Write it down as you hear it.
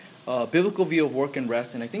biblical view of work and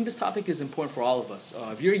rest. And I think this topic is important for all of us.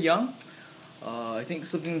 If you're young, I think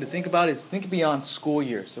something to think about is think beyond school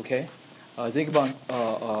years, okay? Think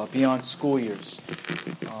about beyond school years.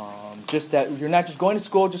 Just that you're not just going to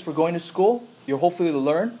school just for going to school. You're hopefully to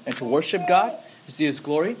learn and to worship God, to see His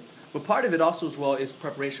glory. But part of it also as well is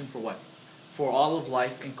preparation for what? For all of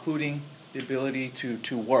life, including the ability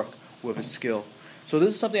to work with a skill. So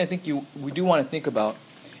this is something I think we do want to think about.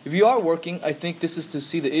 If you are working, I think this is to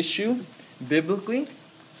see the issue biblically,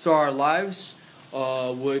 so our lives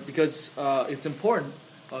because it's important,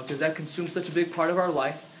 because that consumes such a big part of our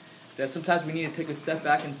life, that sometimes we need to take a step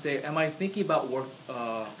back and say, am I thinking about work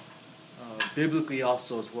biblically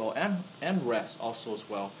also as well, and rest also as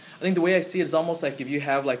well. I think the way I see it is almost like if you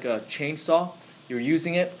have like a chainsaw, you're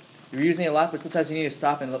using it a lot, but sometimes you need to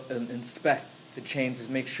stop and inspect the chains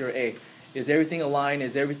to make sure, hey, is everything aligned?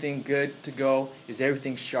 Is everything good to go? Is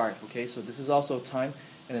everything sharp? Okay, so this is also a time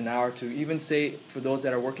and an hour to even say, for those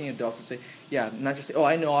that are working adults, to say, yeah, not just say, oh,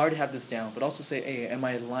 I know, I already have this down, but also say, hey, am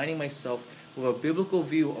I aligning myself with a biblical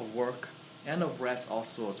view of work and of rest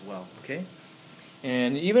also as well, okay?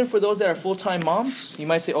 And even for those that are full-time moms, you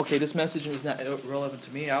might say, okay, this message is not relevant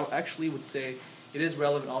to me. I actually would say it is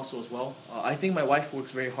relevant also as well. I think my wife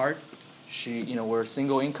works very hard. We're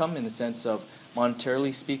single income in the sense of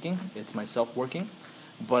monetarily speaking. It's myself working.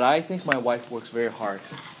 But I think my wife works very hard.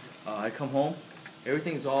 I come home,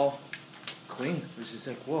 everything's all clean. It's just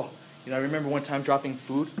like, whoa. I remember one time dropping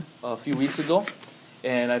food a few weeks ago,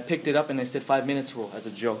 and I picked it up and they said 5 minutes rule as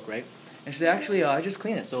a joke, right? And she said, actually, I just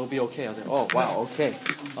clean it, so it'll be okay. I was like, oh, wow, okay.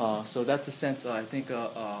 So that's the sense, I think,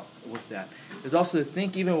 with that. There's also to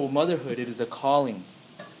think, even with motherhood, it is a calling.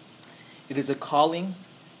 It is a calling,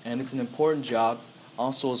 and it's an important job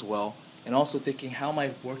also as well. And also thinking, how am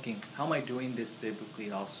I working? How am I doing this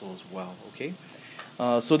biblically also as well, okay?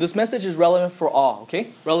 So this message is relevant for all,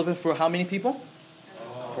 okay? Relevant for how many people?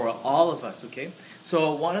 For all of us, okay?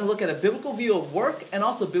 So I want to look at a biblical view of work and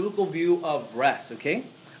also a biblical view of rest, okay?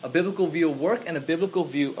 A biblical view of work and a biblical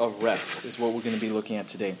view of rest is what we're going to be looking at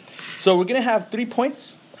today. So we're going to have 3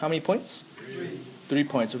 points. How many points? 3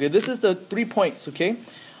 points, okay? This is the 3 points, okay?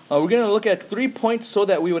 We're going to look at 3 points so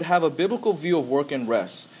that we would have a biblical view of work and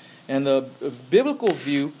rest. And the biblical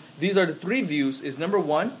view, these are the 3 views, is number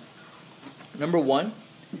one,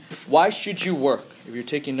 why should you work? If you're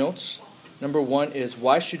taking notes, number 1 is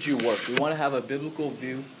why should you work? We want to have a biblical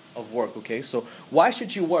view of work, okay? So why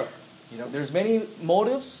should you work? There's many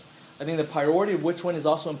motives. I think the priority of which one is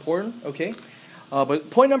also important, okay? But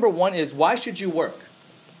point number 1 is, why should you work?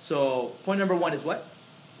 So, point number 1 is what?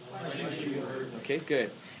 Why should you work? Okay,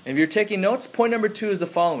 good. And if you're taking notes, point number 2 is the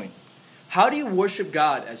following. How do you worship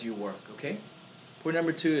God as you work, okay? Point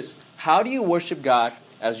number 2 is, how do you worship God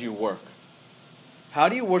as you work? How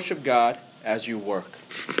do you worship God as you work?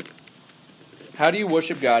 How do you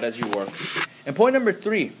worship God as you work? And point number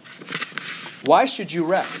 3, why should you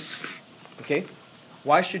rest? Okay?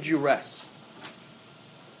 Why should you rest?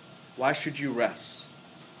 Why should you rest?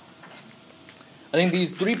 I think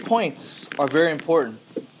these 3 points are very important.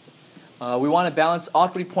 We want to balance all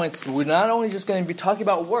 3 points. We're not only just going to be talking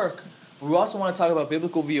about work, we also want to talk about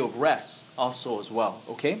biblical view of rest also as well.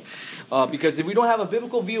 Okay? Because if we don't have a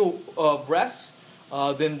biblical view of rest,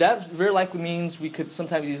 then that very likely means we could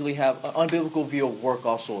sometimes easily have an unbiblical view of work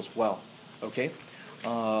also as well. Okay?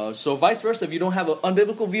 So vice versa, if you don't have an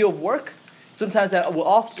unbiblical view of work, sometimes that will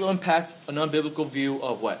also impact an unbiblical view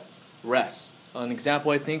of what? Rest. An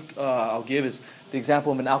example I think I'll give is the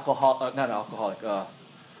example of a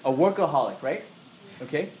workaholic, right?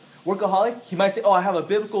 Okay? Workaholic, he might say, oh, I have a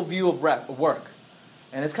biblical view of work.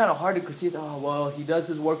 And it's kind of hard to critique, oh, well, he does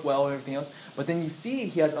his work well and everything else. But then you see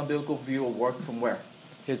he has an unbiblical view of work from where?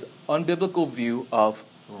 His unbiblical view of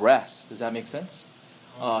rest. Does that make sense?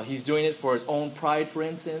 He's doing it for his own pride, for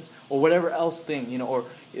instance, or whatever else thing, or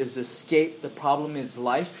is escape. The problem is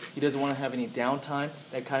life. He doesn't want to have any downtime,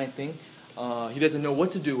 that kind of thing. He doesn't know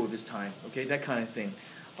what to do with his time, okay, that kind of thing.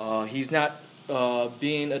 He's not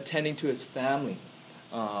attending to his family,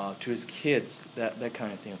 to his kids, that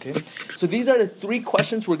kind of thing, okay? So these are the 3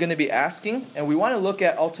 questions we're going to be asking, and we want to look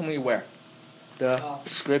at ultimately where? The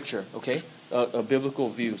Scripture, okay? A biblical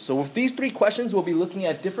view. So with these 3 questions, we'll be looking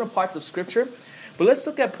at different parts of Scripture. But let's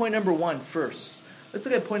look at point number 1 first.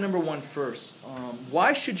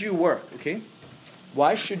 Why should you work? Okay?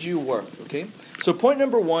 Why should you work? Okay? So point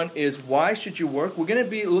number 1 is why should you work? We're going to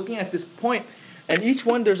be looking at this point, and each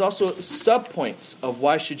one there's also sub-points of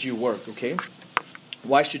why should you work, okay?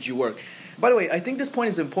 Why should you work? By the way, I think this point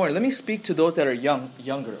is important. Let me speak to those that are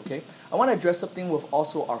younger, okay? I want to address something with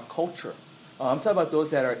also our culture. I'm talking about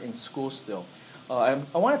those that are in school still. I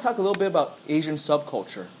want to talk a little bit about Asian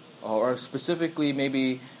subculture. or specifically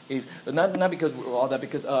maybe not because of all that,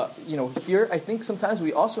 because here I think sometimes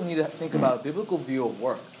we also need to think about a biblical view of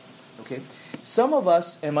work. Okay, some of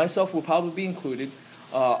us, and myself will probably be included,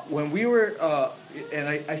 when we were, and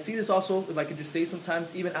I see this also, if I could just say,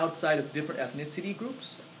 sometimes even outside of different ethnicity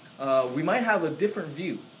groups, we might have a different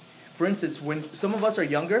view. For instance, when some of us are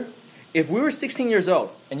younger, if we were 16 years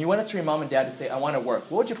old and you went up to your mom and dad to say, I want to work,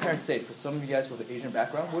 what would your parents say? For some of you guys with an Asian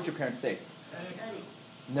background, what would your parents say? Study.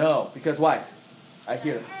 No, because why? I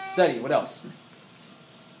hear study. What else?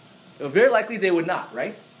 Very likely they would not,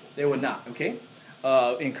 right? They would not, okay?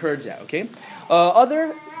 Encourage that, okay?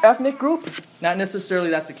 Other ethnic group, not necessarily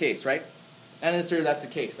that's the case, right? Not necessarily that's the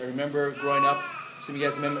case. I remember growing up, some of you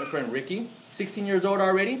guys remember my friend Ricky, 16 years old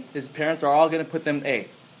already. His parents are all going to put them, hey,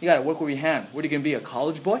 you got to work with your hand. What are you going to be, a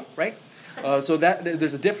college boy, right? So that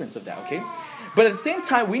there's a difference of that, okay? But at the same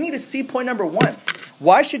time, we need to see point number one.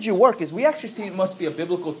 Why should you work? Is we actually see it must be a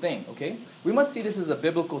biblical thing, okay? We must see this as a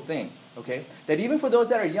biblical thing, okay? That even for those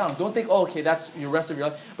that are young, don't think, oh, okay, that's your rest of your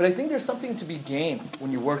life. But I think there's something to be gained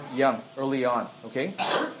when you work young, early on, okay?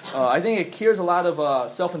 I think it cures a lot of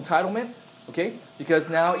self-entitlement, okay? Because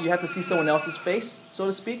now you have to see someone else's face, so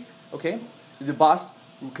to speak, okay? The boss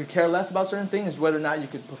could care less about certain things, whether or not you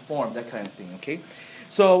could perform, that kind of thing, okay?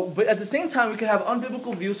 So, but at the same time, we could have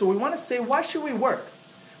unbiblical views. So we want to say, why should we work?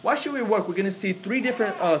 Why should we work? We're going to see three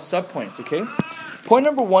different subpoints, okay? Point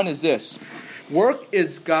number one is this. Work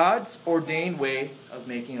is God's ordained way of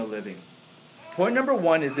making a living. Point number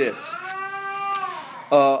one is this.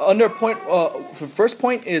 First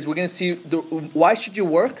point is we're going to see why should you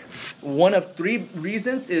work? One of three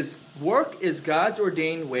reasons is work is God's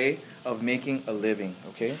ordained way of making a living,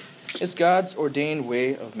 okay? It's God's ordained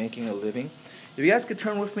way of making a living. If you guys could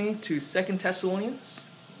turn with me to 2 Thessalonians.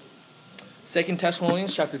 2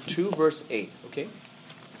 Thessalonians chapter 2, verse 8. Okay?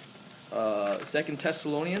 2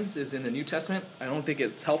 Thessalonians is in the New Testament. I don't think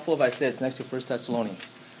it's helpful if I say it's next to 1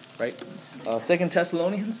 Thessalonians. Right? 2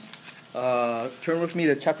 Thessalonians. Turn with me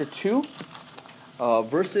to chapter 2,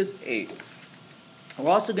 verses 8. We're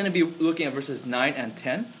also going to be looking at verses 9 and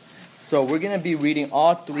 10. So we're going to be reading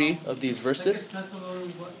all three of these verses.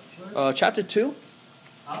 Chapter 2.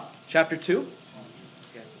 Chapter 2.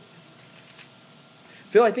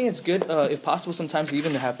 Phil, I think it's good, if possible, sometimes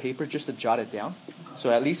even to have paper just to jot it down. So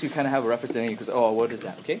at least you kind of have a reference in it because, oh, what is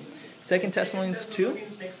that? Okay? 2 Thessalonians 2.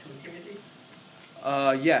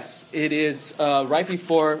 Yes, it is right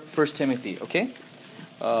before 1 Timothy. Okay?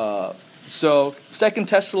 So 2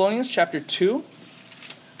 Thessalonians chapter 2,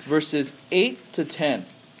 verses 8 to 10.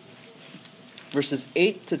 Verses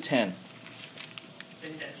 8 to 10.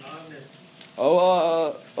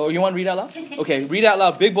 Oh, you want to read out loud? Okay, read out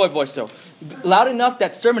loud. Big boy voice, though. Loud enough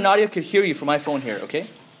that sermon audio could hear you from my phone here, okay?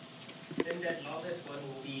 Then that lawless one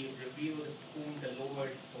will be revealed, whom the Lord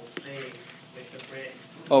will slay with the bread.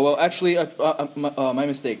 Oh, well, actually, my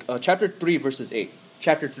mistake. Chapter 3, verses 8.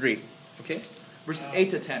 Chapter 3, okay? Verses 8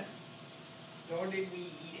 to 10. Nor did we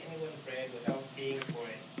eat anyone's bread without paying for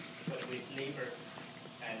it, but with labor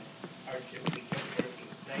and hardship we kept working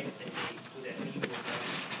night and day, so that we would not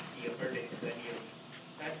be a burden to any of you.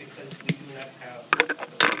 Not because we do not have the right to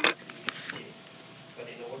eat this, but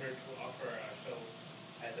in order to offer ourselves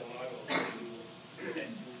as a model for you, so that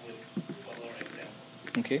you would follow our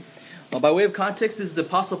example. Okay. By way of context, this is the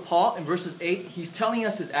Apostle Paul in verses 8. He's telling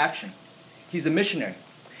us his action. He's a missionary.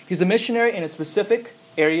 He's a missionary in a specific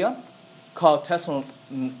area called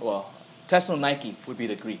Thessaloniki would be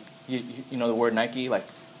the Greek. You know the word Nike, like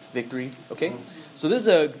victory, okay? So this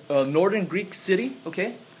is a northern Greek city,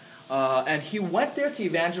 okay? And he went there to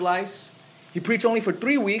evangelize. He preached only for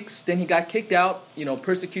 3 weeks. Then he got kicked out,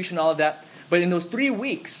 persecution, all of that. But in those 3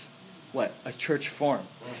 weeks, what? A church formed.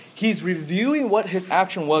 He's reviewing what his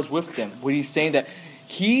action was with them. Where he's saying that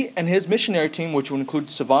he and his missionary team, which would include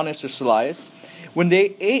Silvanus or Silas, when they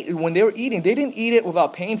were eating, they didn't eat it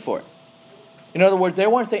without paying for it. In other words, they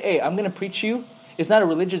weren't saying, hey, I'm going to preach you. It's not a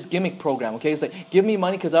religious gimmick program, okay? It's like, give me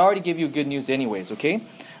money because I already give you good news anyways, okay?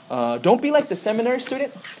 Don't be like the seminary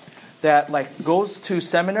student that goes to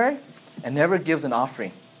seminary and never gives an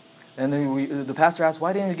offering. And then the pastor asks,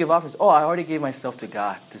 why didn't you give offerings? Oh, I already gave myself to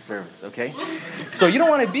God to service, okay? So you don't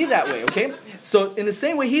want to be that way, okay? So in the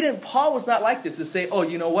same way, Paul was not like this to say, oh,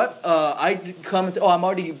 you know what? I come and say, oh, I'm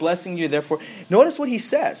already blessing you, therefore. Notice what he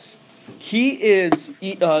says. He is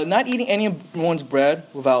not eating anyone's bread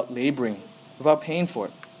without laboring, without paying for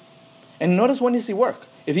it. And notice when does he work?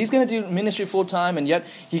 If he's going to do ministry full time and yet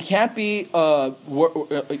he can't be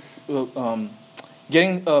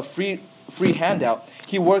getting a free handout,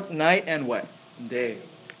 he worked night and what? Day.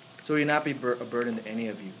 So he'll not be a burden to any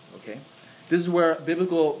of you, okay? This is where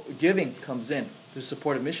biblical giving comes in. to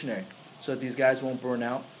support a missionary so that these guys won't burn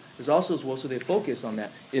out. There's also as well, so they focus on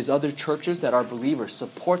that, is other churches that are believers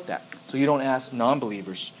support that. So you don't ask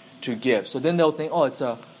non-believers to give. So then they'll think, oh, it's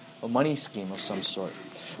a money scheme of some sort.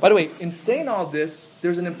 By the way, in saying all this,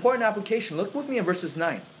 there's an important application. Look with me in verses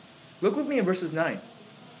 9. Look with me in verses 9.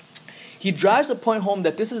 He drives the point home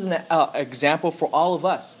that this is an example for all of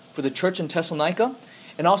us, for the church in Thessalonica,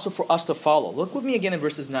 and also for us to follow. Look with me again in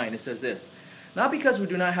verses 9. It says this. Not because we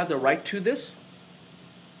do not have the right to this.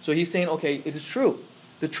 So he's saying, okay, it is true.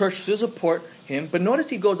 The church should support him. But notice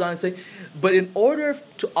he goes on and say, but in order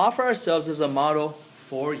to offer ourselves as a model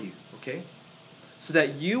for you, okay? So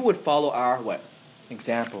that you would follow our what?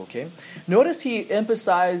 Example, okay? Notice he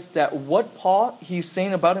emphasized that what Paul, he's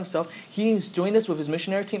saying about himself, he's doing this with his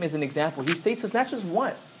missionary team as an example. He states this not just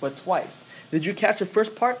once, but twice. Did you catch the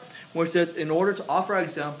first part where it says, in order to offer our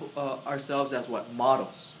example, ourselves as what?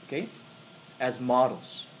 Models, okay? As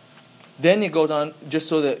models. Then it goes on, just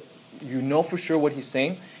so that you know for sure what he's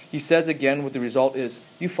saying. He says again what the result is,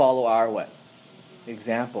 you follow our what?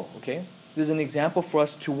 Example, okay? This is an example for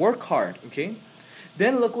us to work hard, okay?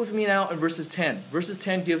 Then look with me now in verses 10. Verses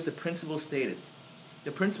 10 gives the principle stated.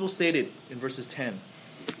 The principle stated in verses 10.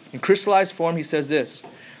 In crystallized form, he says this,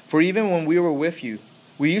 for even when we were with you,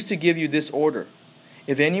 we used to give you this order.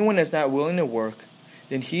 If anyone is not willing to work,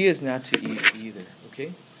 then he is not to eat either,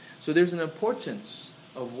 okay? So there's an importance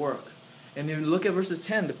of work. And if you look at verses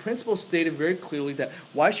 10, the principle stated very clearly that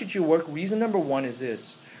why should you work? Reason number one is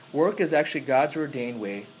this. Work is actually God's ordained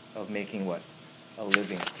way of making what? A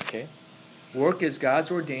living, okay? Work is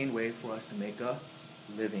God's ordained way for us to make a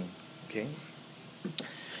living, okay?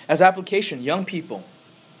 As application, young people,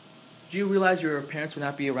 do you realize your parents will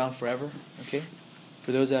not be around forever, okay?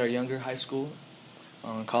 For those that are younger, high school,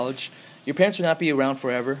 college, your parents will not be around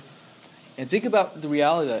forever. And think about the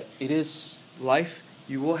reality that it is life.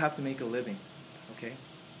 You will have to make a living, okay?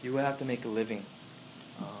 You will have to make a living.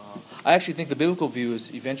 I actually think the biblical view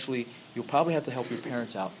is eventually you'll probably have to help your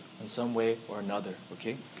parents out in some way or another,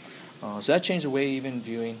 okay? So that changed the way even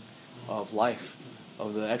viewing of life,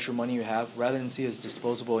 of the extra money you have, rather than see it as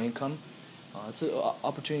disposable income. It's an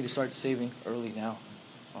opportunity to start saving early now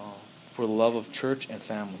for the love of church and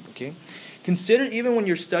family, okay? Consider even when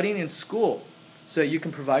you're studying in school so that you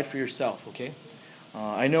can provide for yourself, okay?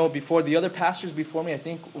 I know before, the other pastors before me, I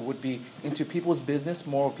think, would be into people's business,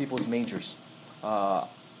 more of people's majors.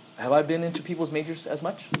 Have I been into people's majors as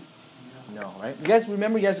much? No, right? You guys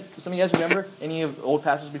remember, some of you guys remember any of old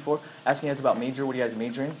pastors before asking us about major, what do you guys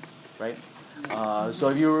major in, right? So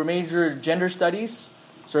if you were major gender studies,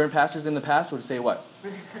 certain pastors in the past would say what?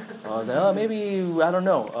 I was like, oh, maybe, I don't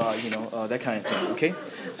know, that kind of thing, okay?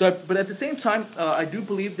 So, but at the same time, I do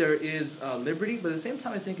believe there is liberty, but at the same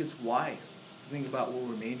time, I think it's wise to think about what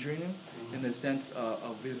we're majoring in the sense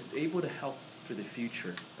of if it's able to help for the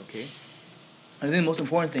future, okay? I think the most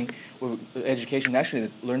important thing with education, actually,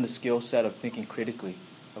 to learn the skill set of thinking critically,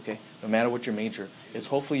 okay? No matter what your major is,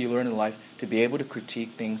 hopefully you learn in life to be able to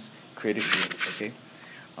critique things critically, okay?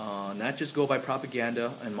 Not just go by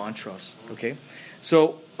propaganda and mantras, okay?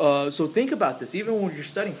 So think about this, even when you're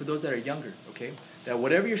studying, for those that are younger, okay? That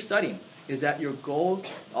whatever you're studying is that your goal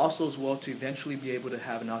also as well to eventually be able to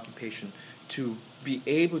have an occupation, to be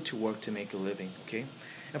able to work to make a living, okay?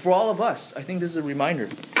 And for all of us, I think this is a reminder.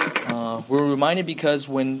 We're reminded because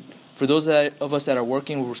for those of us that are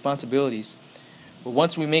working with responsibilities, but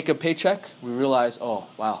once we make a paycheck, we realize, oh,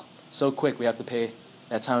 wow, so quick we have to pay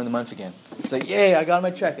that time of the month again. It's like, yay, I got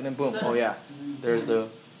my check, and then boom, oh yeah, there's the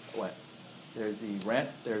what? There's the rent,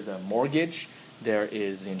 there's a mortgage, there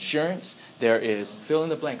is the insurance, there is fill in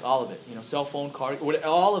the blank, all of it. Cell phone, car,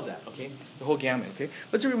 all of that, okay? The whole gamut, okay?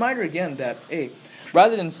 But it's a reminder again that, hey,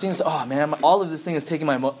 rather than seeing, oh man, all of this thing is taking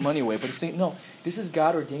my money away, but it's saying, no, this is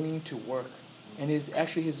God ordaining you to work, and it is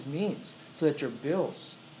actually His means so that your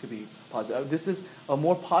bills could be positive. This is a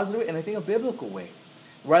more positive and I think a biblical way.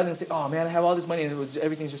 Rather than say, oh man, I have all this money and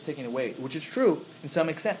everything's just taken away, which is true in some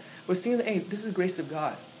extent. But seeing that, hey, this is the grace of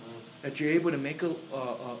God, that you're able to make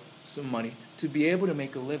some money, to be able to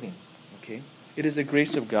make a living, okay? It is the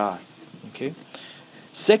grace of God, okay?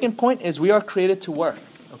 Second point is we are created to work,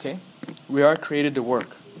 okay? We are created to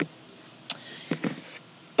work.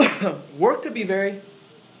 Work could be very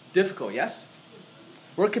difficult, yes?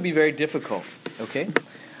 Work could be very difficult, okay?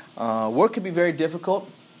 Work could be very difficult.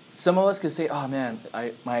 Some of us could say, oh man,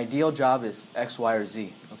 my ideal job is X, Y, or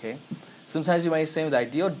Z, okay? Sometimes you might say the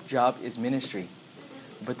ideal job is ministry.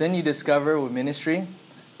 But then you discover with ministry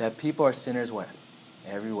that people are sinners where?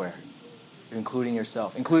 Everywhere. Including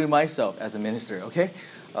yourself, including myself as a minister, okay?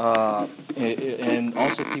 And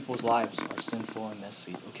also people's lives are sinful and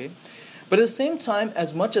messy, okay? But at the same time,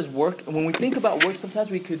 as much as work, when we think about work, sometimes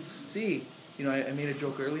we could see, I made a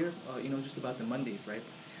joke earlier, just about the Mondays, right?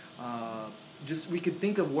 We could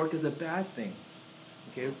think of work as a bad thing.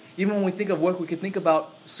 Okay? Even when we think of work, we could think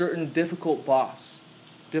about certain difficult boss,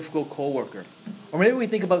 difficult coworker. Or maybe we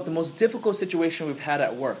think about the most difficult situation we've had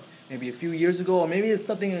at work, maybe a few years ago, or maybe it's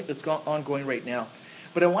something that's ongoing right now.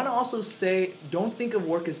 But I want to also say, don't think of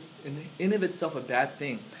work as in of itself a bad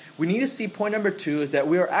thing. We need to see point number 2 is that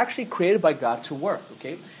we are actually created by God to work,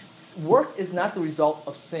 okay? Work is not the result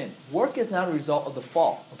of sin. Work is not a result of the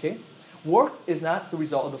fall, okay? Work is not the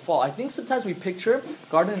result of the fall. I think sometimes we picture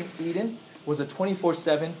Garden of Eden was a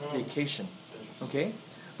 24/7 vacation, okay?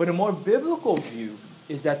 But a more biblical view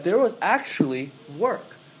is that there was actually work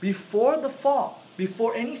before the fall,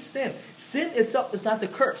 before any sin. Sin itself is not the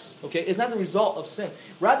curse, okay? It's not the result of sin.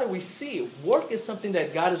 Rather, we see work is something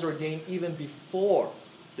that God has ordained even before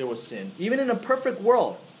there was sin. Even in a perfect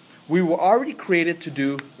world, we were already created to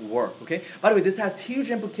do work, okay? By the way, this has huge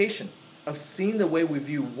implication of seeing the way we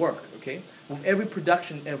view work, okay? With every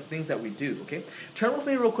production of things that we do, okay? Turn with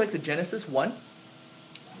me real quick to Genesis 1,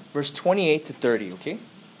 verse 28 to 30, okay?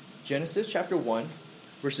 Genesis chapter 1,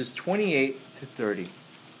 verses 28 to 30.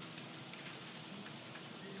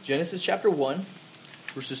 Genesis chapter 1,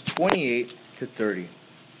 verses 28 to 30.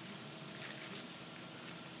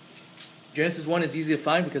 Genesis 1 is easy to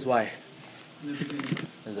find because why?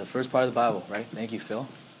 It's the first part of the Bible, right? Thank you, Phil.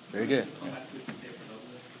 Very good.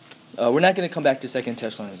 We're not going to come back to 2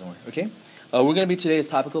 Thessalonians, okay? We're going to be today's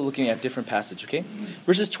topical looking at different passage, okay?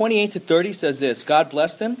 Verses 28 to 30 says this, God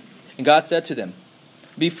blessed them, and God said to them,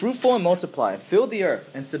 be fruitful and multiply, fill the earth,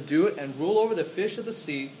 and subdue it, and rule over the fish of the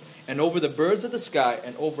sea, and over the birds of the sky,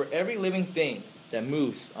 and over every living thing that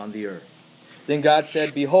moves on the earth. Then God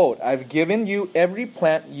said, behold, I have given you every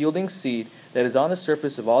plant yielding seed that is on the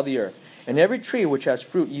surface of all the earth, and every tree which has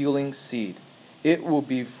fruit yielding seed. It will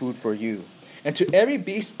be food for you. And to every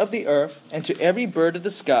beast of the earth, and to every bird of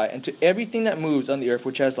the sky, and to everything that moves on the earth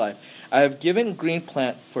which has life, I have given green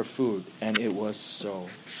plant for food. And it was so.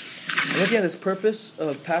 And looking at this purpose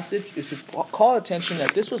of passage is to call attention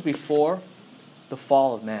that this was before the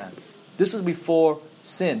fall of man. This was before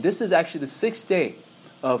sin. This is actually the 6th day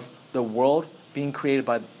of the world being created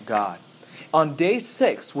by God. On day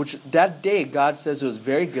 6, which that day God says it was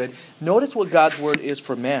very good, notice what God's word is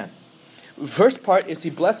for man. The first part is he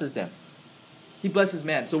blesses them. He blesses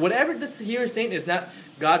man. So whatever this here is saying is not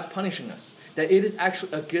God's punishing us. That it is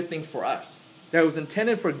actually a good thing for us. That it was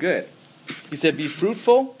intended for good. He said, be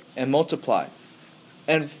fruitful and multiply.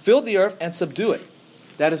 And fill the earth and subdue it.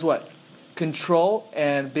 That is what? Control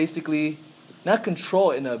and basically, not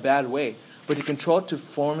control in a bad way, but to control to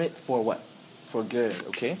form it for what? For good,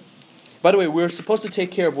 okay? By the way, we're supposed to take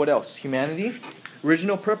care of what else? Humanity.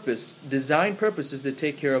 Original purpose, design purpose is to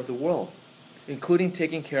take care of the world. Including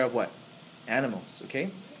taking care of what? Animals, okay?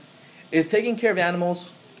 Is taking care of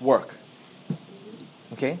animals work?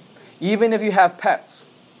 Okay? Even if you have pets.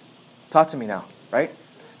 Talk to me now, right?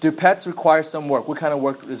 Do pets require some work? What kind of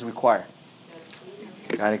work is required?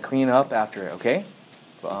 Got to clean up after it, okay?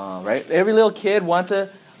 Right? Every little kid wants a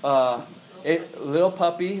little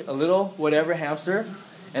puppy, a little whatever hamster,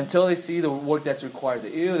 until they see the work that's required.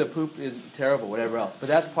 Ew, the poop is terrible, whatever else. But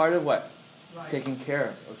that's part of what? Right. Taking care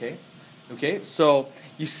of, okay? Okay, so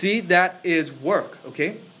you see that is work,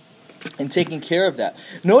 okay? And taking care of that.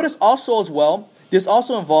 Notice also as well, this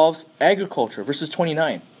also involves agriculture, verses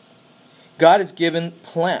 29. God has given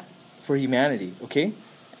plant for humanity, okay?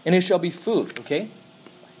 And it shall be food, okay?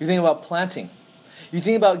 You think about planting. You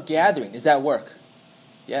think about gathering. Is that work?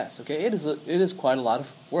 Yes, okay? It is quite a lot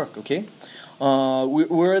of work, okay?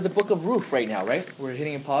 We're in the book of Ruth right now, right? We're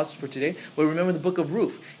hitting a pause for today. But remember the book of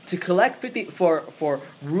Ruth. To collect 50, for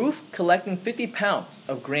Ruth collecting 50 pounds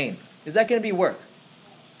of grain, is that going to be work?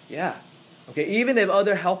 Yeah. Okay, even if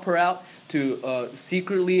other help her out to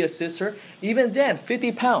secretly assist her, even then,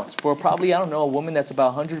 50 pounds for probably, a woman that's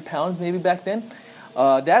about 100 pounds maybe back then,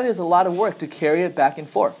 that is a lot of work to carry it back and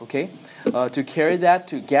forth, okay? To carry that,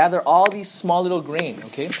 to gather all these small little grain,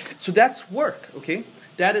 okay? So that's work, okay?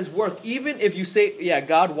 That is work. Even if you say, yeah,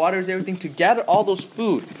 God waters everything, to gather all those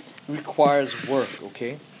food requires work,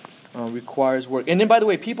 okay? Requires work. And then, by the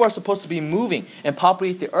way, people are supposed to be moving and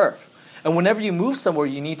populate the earth. And whenever you move somewhere,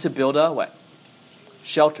 you need to build a what?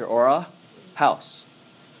 Shelter or a house.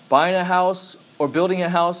 Buying a house or building a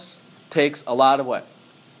house takes a lot of what?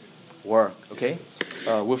 Work, okay?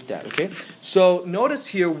 With that, okay? So notice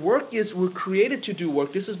here, we're created to do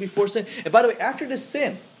work. This is before sin. And by the way, after the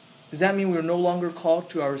sin, does that mean we're no longer called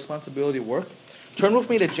to our responsibility of work? Turn with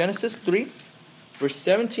me to Genesis 3. verse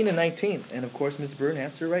 17 and 19. And of course, Ms. Byrne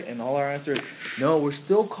answered right, and all our answers, no, we're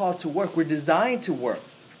still called to work. We're designed to work.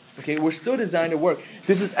 Okay, we're still designed to work.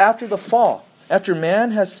 This is after the fall, after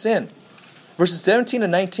man has sinned. Verses 17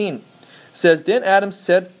 and 19 says, Then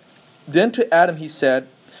to Adam he said,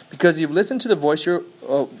 because you've listened to the voice of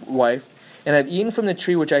your wife, and have eaten from the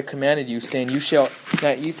tree which I commanded you, saying, you shall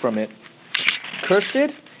not eat from it.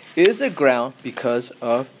 Cursed is the ground because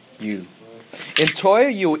of you. In toil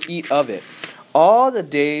you will eat of it all the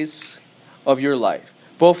days of your life.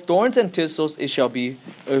 Both thorns and thistles it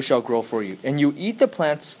shall grow for you. And you eat the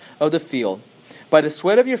plants of the field. By the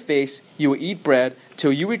sweat of your face you will eat bread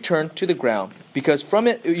till you return to the ground, because from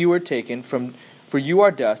it you were taken, for you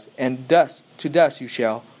are dust, and to dust you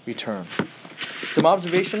shall return. Some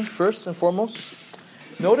observations first and foremost.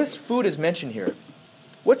 Notice food is mentioned here.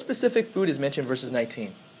 What specific food is mentioned in verses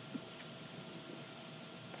 19?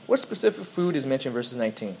 What specific food is mentioned in verses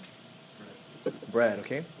 19? Bread,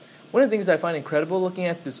 okay? One of the things I find incredible looking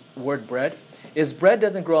at this word bread is bread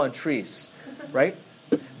doesn't grow on trees, right?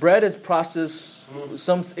 Bread is processed, to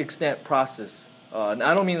some extent processed. And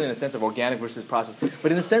I don't mean in the sense of organic versus processed,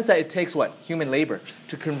 but in the sense that it takes what? Human labor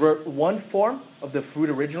to convert one form of the food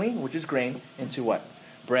originally, which is grain, into what?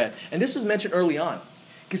 Bread. And this was mentioned early on.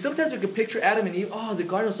 Because sometimes we could picture Adam and Eve, oh, the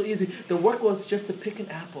garden was so easy. The work was just to pick an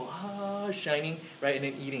apple, shining, right, and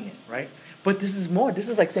then eating it, right? But this is more. This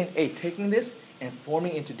is like saying, hey, taking this and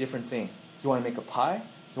forming into different things. You want to make a pie?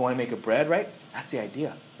 You want to make a bread, right? That's the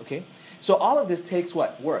idea, okay? So all of this takes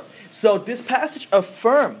what? Work. So this passage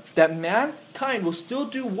affirms that mankind will still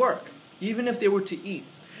do work, even if they were to eat.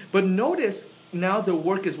 But notice now the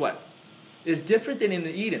work is what? Is different than in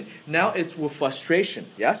the Eden. Now it's with frustration,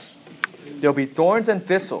 yes? There'll be thorns and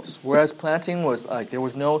thistles, whereas planting was like there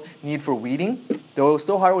was no need for weeding. Though it was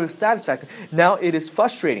still hard, it was satisfactory. Now it is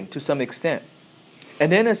frustrating to some extent.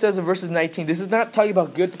 And then it says in verses 19, this is not talking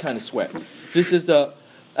about good kind of sweat. This is the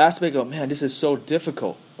aspect of, man, this is so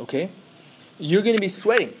difficult, okay? You're going to be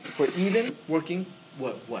sweating for even working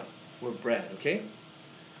with bread, okay?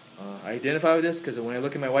 I identify with this because when I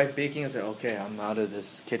look at my wife baking, I say, okay, I'm out of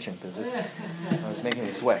this kitchen because it's making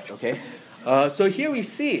me sweat, okay? So here we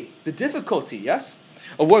see the difficulty, yes,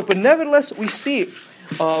 of work. But nevertheless, we see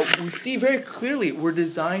very clearly we're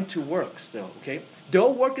designed to work still, okay?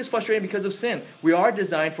 Though work is frustrating because of sin, we are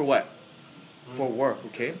designed for what? For work,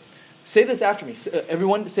 okay? Say this after me.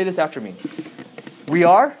 Everyone say this after me. We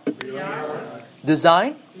are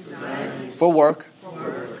designed for work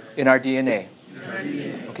in our DNA.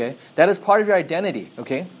 Okay? That is part of your identity,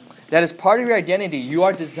 okay? That is part of your identity. You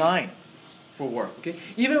are designed for work, okay?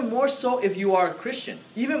 Even more so if you are a Christian.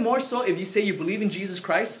 Even more so if you say you believe in Jesus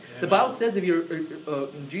Christ. The Bible says if you're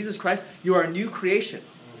in Jesus Christ, you are a new creation.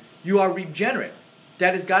 You are regenerate.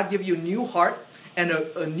 That is, God give you a new heart and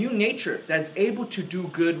a new nature that is able to do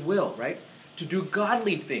good will, right? To do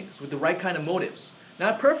godly things with the right kind of motives.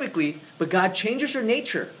 Not perfectly, but God changes your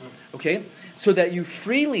nature, okay? So that you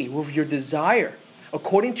freely, with your desire,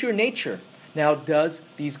 according to your nature, now does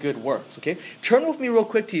these good works, okay? Turn with me real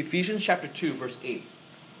quick to Ephesians chapter 2, verse 8.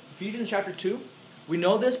 Ephesians chapter 2. We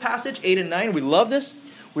know this passage, 8 and 9. We love this.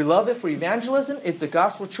 We love it for evangelism. It's the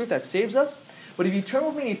gospel truth that saves us. But if you turn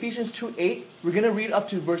with me to Ephesians 2, 8, we're going to read up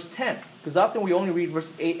to verse 10. Because often we only read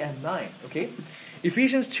verses 8 and 9, okay?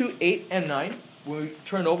 Ephesians 2, 8 and 9. When we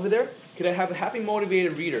turn over there, could I have a happy,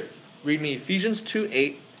 motivated reader read me Ephesians 2,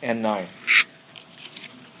 8 and 9.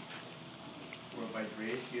 For by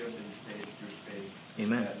grace you have been saved through faith.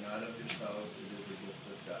 Amen. That not of yourselves, it is a gift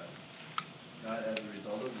of God. Not as a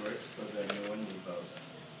result of works, so that no one may boast.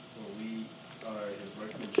 For we are his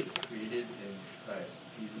workmanship, created in Christ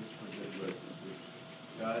Jesus for good works, which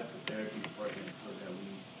God prepared beforehand so that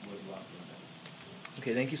we would walk in them.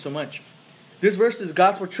 Okay, thank you so much. This verse is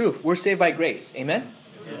gospel truth. We're saved by grace. Amen?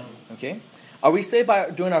 Yes. Okay? Are we saved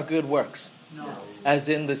by doing our good works? No. As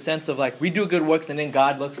in the sense of like, we do good works and then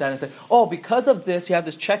God looks at it and says, oh, because of this, you have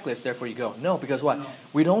this checklist, therefore you go. No, because what? No.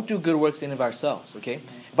 We don't do good works in and of ourselves, okay?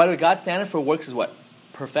 By the way, God's standard for works is what?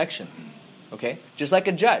 Perfection, okay? Just like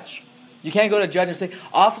a judge. You can't go to a judge and say,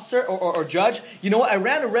 officer or judge, you know what, I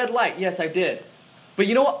ran a red light. Yes, I did. But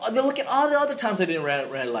you know what, look at all the other times I didn't run a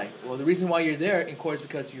red light. Well, the reason why you're there in court is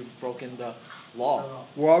because you've broken the law.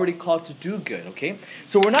 We're already called to do good, okay?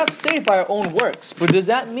 So we're not saved by our own works. But does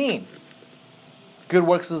that mean good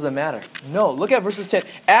works doesn't matter? No. Look at verses 10.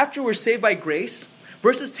 After we're saved by grace,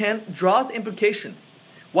 verses 10 draws the implication.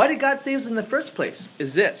 Why did God save us in the first place?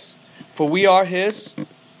 Is this. For we are his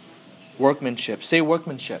workmanship. Say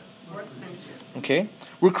workmanship. Okay?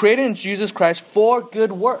 We're created in Jesus Christ for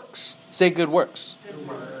good works. Say good works. Good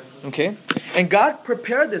works. Okay? And God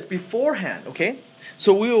prepared this beforehand, okay?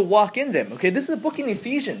 so we will walk in them. Okay, this is a book in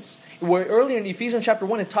Ephesians, where earlier in Ephesians chapter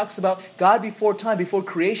 1, it talks about God before time, before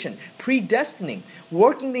creation, predestining,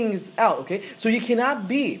 working things out. Okay, so you cannot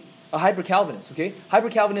be a hyper-Calvinist. Okay,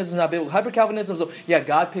 hyper-Calvinism is not biblical. Hyper-Calvinism is,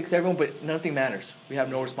 God picks everyone, but nothing matters. We have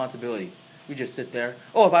no responsibility. We just sit there.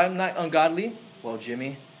 Oh, if I'm not ungodly, well,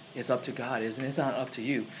 Jimmy, it's up to God, isn't it? It's not up to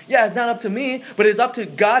you. Yeah, it's not up to me, but it's up to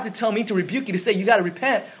God to tell me, to rebuke you, to say you got to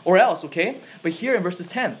repent or else, okay? But here in verses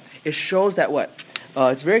 10, it shows that what?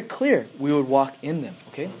 It's very clear we would walk in them,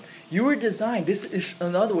 okay? You were designed, this is,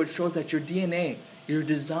 in other words, shows that your DNA, you're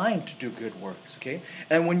designed to do good works, okay?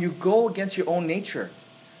 And when you go against your own nature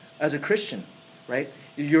as a Christian, right,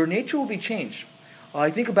 your nature will be changed.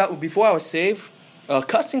 I think about before I was saved,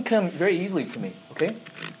 cussing came very easily to me, okay?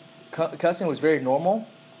 Cussing was very normal.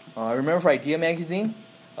 I remember for Idea Magazine,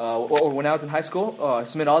 or when I was in high school, I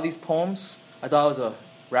submitted all these poems. I thought I was a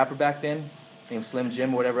rapper back then, named Slim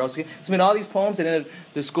Jim or whatever else. Submitted all these poems, and then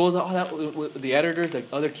the schools, the editors, the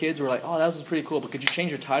other kids were like, "Oh, that was pretty cool, but could you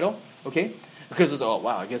change your title?" Okay, because it was, oh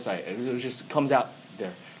wow, I guess it just comes out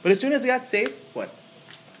there. But as soon as I got saved, what?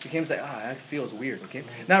 It became like, that feels weird. Okay.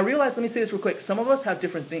 Now I realize, let me say this real quick. Some of us have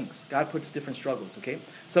different things. God puts different struggles. Okay.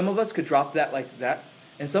 Some of us could drop that like that,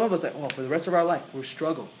 and some of us like, for the rest of our life, we'll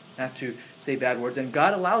struggle not to say bad words. And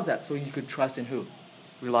God allows that so you could trust in who?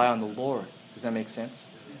 Rely on the Lord. Does that make sense?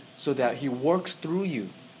 So that He works through you.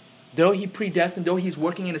 Though He predestined, though He's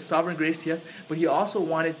working in His sovereign grace, yes, but He also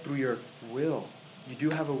wanted through your will. You do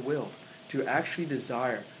have a will to actually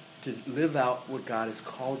desire to live out what God has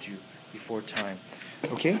called you before time.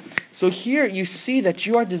 Okay? So here you see that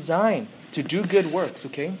you are designed to do good works,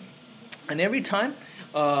 okay? And every time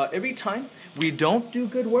we don't do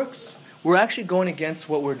good works, we're actually going against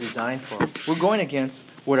what we're designed for. We're going against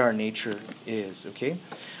what our nature is, okay?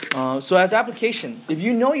 So as application, if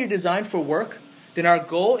you know you're designed for work, then our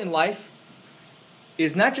goal in life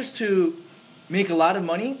is not just to make a lot of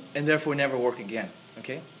money and therefore never work again,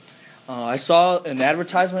 okay? I saw an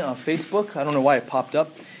advertisement on Facebook. I don't know why it popped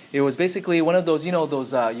up. It was basically one of those, you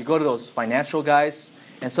go to those financial guys,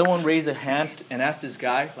 and someone raised a hand and asked this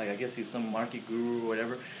guy, like I guess he's some market guru or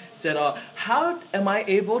whatever, said, how am I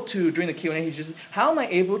able to, during the Q&A, he just, how am I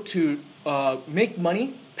able to make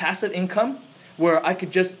money, passive income, where I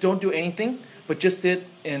could just don't do anything, but just sit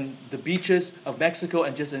in the beaches of Mexico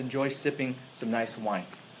and just enjoy sipping some nice wine,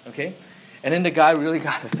 okay? And then the guy really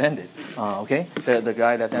got offended, okay? The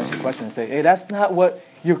guy that's answering the question and say, hey, that's not what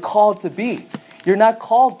you're called to be. You're not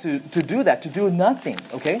called to do that, to do nothing,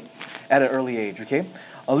 okay? At an early age, okay?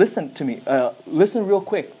 Listen to me. Listen real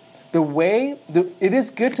quick. It is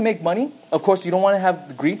good to make money. Of course, you don't want to have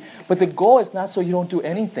the greed, but the goal is not so you don't do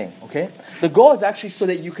anything, okay? The goal is actually so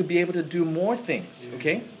that you could be able to do more things,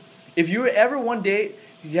 okay? If you ever one day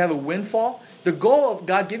you have a windfall, the goal of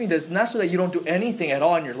God giving this is not so that you don't do anything at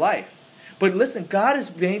all in your life. But listen, God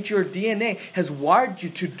has made your DNA, has wired you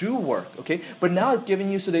to do work, okay? But now it's giving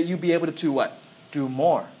you so that you be able to do what? Do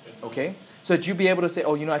more, okay? So that you be able to say,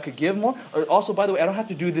 I could give more. Or also, by the way, I don't have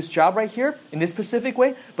to do this job right here in this specific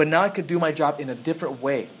way, but now I could do my job in a different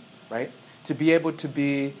way, right? To be able to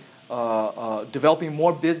be developing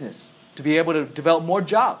more business, to be able to develop more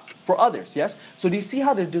jobs for others, yes? So do you see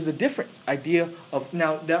how there's a difference? Idea of,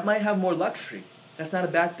 now that might have more luxury. That's not a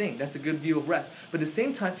bad thing. That's a good view of rest. But at the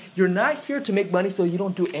same time, you're not here to make money so you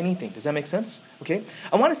don't do anything. Does that make sense? Okay?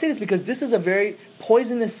 I want to say this because this is a very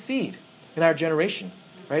poisonous seed in our generation,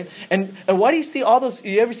 right? And why do you see all those?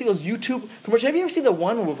 You ever see those YouTube commercials? Have you ever seen the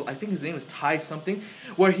one where I think his name is Ty something,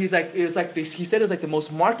 where he said it was like the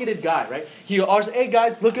most marketed guy, right? He always, hey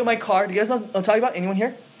guys, look at my car. Do you guys know what I'm talking about? Anyone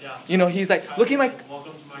here? Yeah. He's like, look at my.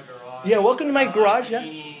 Welcome to my garage. Yeah, welcome to my garage. Yeah.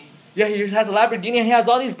 Yeah, he has a Lamborghini and he has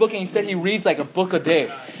all these books and he said he reads like a book a day.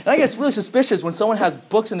 And I get really suspicious when someone has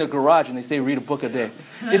books in their garage and they say read a book a day.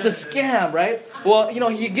 It's a scam, right? Well,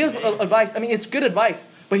 he gives advice. I mean, it's good advice.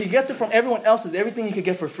 But he gets it from everyone else's, everything you could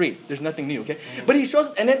get for free. There's nothing new, okay? But he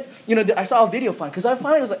shows, and then, I saw a video finally, because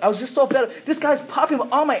I was just so fed up. This guy's popping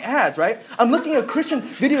up all my ads, right? I'm looking at a Christian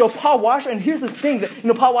video of Paul Washer, and here's this thing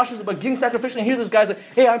that, Paul Washer's about giving sacrificial, and here's this guy's like,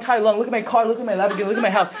 hey, I'm Tai Lung, look at my car, look at my Lamborghini, look at my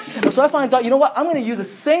house. And so I finally thought, you know what? I'm going to use the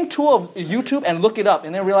same tool of YouTube and look it up,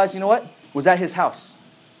 and then realize, you know what? Was that his house?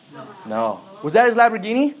 No. Was that his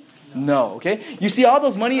Lamborghini? No, okay? You see all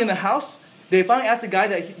those money in the house? They finally asked the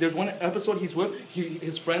guy there's one episode he's with,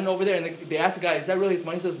 his friend over there, and they asked the guy, is that really his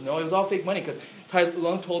money? He says, no, it was all fake money, because Tai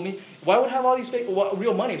Lung told me, why would I have all these fake,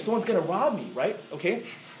 real money if someone's going to rob me, right? Okay?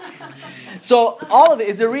 So all of it,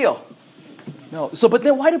 is it real? No. So, but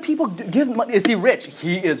then why do people give money? Is he rich?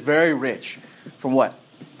 He is very rich. From what?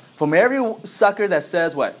 From every sucker that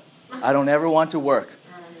says what? I don't ever want to work.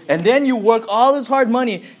 And then you work all this hard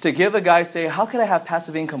money to give a guy, say, how can I have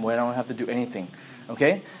passive income where I don't have to do anything?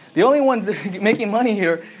 Okay? The only ones making money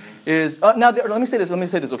here is, let me say this,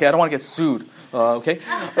 okay? I don't want to get sued, okay?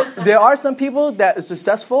 There are some people that are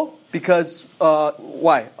successful because,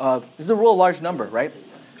 why? This is a real large number, right?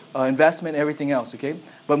 Investment, everything else, okay?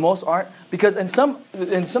 But most aren't. Because, and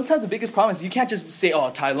sometimes the biggest problem is you can't just say,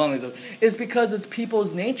 Tai Lung is, it's because it's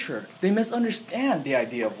people's nature. They misunderstand the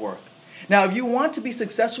idea of work. Now, if you want to be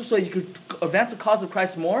successful so you could advance the cause of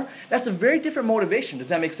Christ more, that's a very different motivation. Does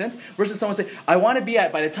that make sense? Versus someone say, I want to be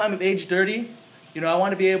by the time of age 30, I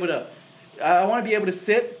want to be able to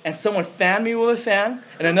sit and someone fan me with a fan,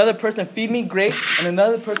 and another person feed me grapes, and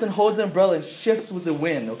another person holds an umbrella and shifts with the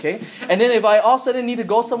wind, okay? And then if I all of a sudden need to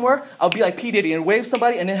go somewhere, I'll be like P. Diddy and wave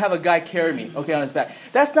somebody and then have a guy carry me, okay, on his back.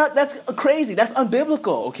 That's crazy. That's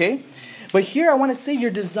unbiblical, okay? But here I want to say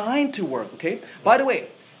you're designed to work, okay? By the way,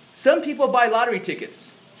 some people buy lottery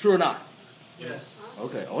tickets. True or not? Yes.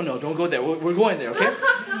 Okay. Oh no, don't go there. We're going there, okay?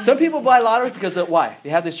 Some people buy lottery because why? They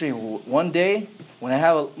have this dream. One day, when I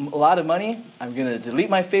have a lot of money, I'm going to delete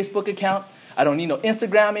my Facebook account. I don't need no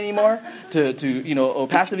Instagram anymore to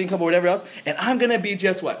passive income or whatever else. And I'm going to be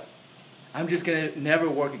just what? I'm just going to never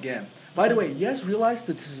work again. By the way, you guys realize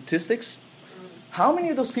the statistics? How many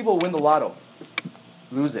of those people win the lotto?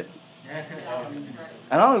 Lose it. And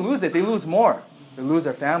not only lose it, they lose more. They lose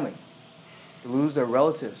their family. They lose their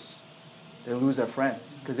relatives. They lose their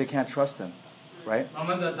friends because they can't trust them, right?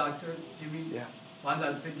 Remember the doctor, Jimmy? Yeah. One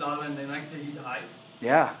that big lotto and the next day he died.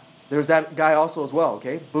 Yeah. There's that guy also as well,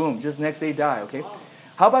 okay? Boom, just next day die, okay?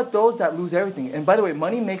 How about those that lose everything? And by the way,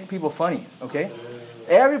 money makes people funny, okay?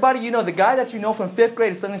 Everybody, the guy that you know from 5th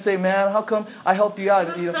grade is suddenly say, man, how come I help you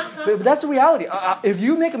out? But that's the reality. If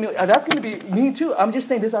you make $1 million, that's going to be me too. I'm just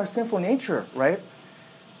saying this is our sinful nature, right?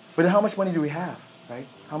 But how much money do we have, right?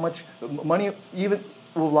 How much money, even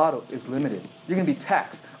with lotto, is limited. You're going to be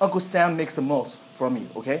taxed. Uncle Sam makes the most from you,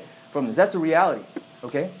 okay? From this. That's the reality,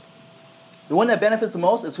 okay? The one that benefits the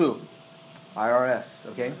most is who? IRS,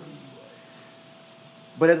 okay?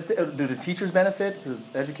 But do the teachers benefit? Do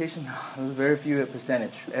the education? Very few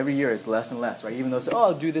percentage. Every year it's less and less, right? Even though they say,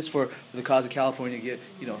 I'll do this for the cause of California, get,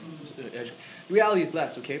 the reality is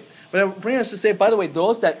less, okay? But I bring us to say, by the way,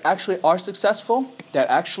 those that actually are successful, that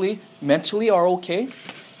actually mentally are okay,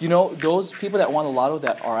 those people that won the lotto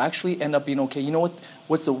that are actually end up being okay, you know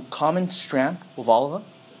what's the common strand with all of them?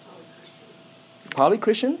 Probably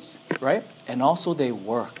Christians, right? And also they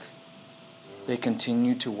work. They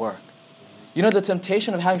continue to work. The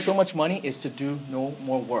temptation of having so much money is to do no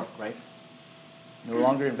more work, right? No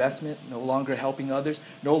longer investment, no longer helping others,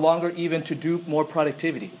 no longer even to do more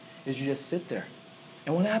productivity. Is you just sit there.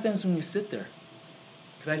 And what happens when you sit there?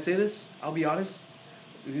 Can I say this? I'll be honest.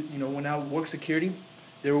 When I work security,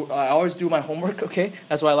 I always do my homework, okay?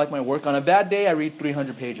 That's why I like my work. On a bad day, I read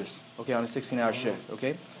 300 pages, okay, on a 16-hour shift,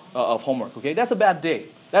 okay, of homework, okay? That's a bad day.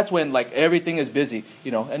 That's when, everything is busy,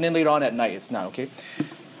 and then later on at night, it's not, okay?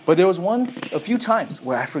 But there was a few times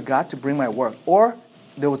where I forgot to bring my work, or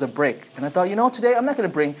there was a break. And I thought, today I'm not going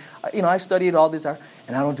to bring, I studied all this, and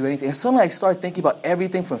I don't do anything. And suddenly I started thinking about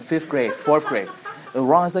everything from 5th grade, 4th grade.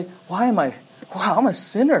 Wrong. I was like, I'm a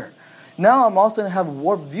sinner. Now I'm also going to have a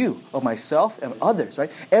warped view of myself and others,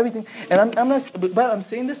 right? Everything. And I'm not, but I'm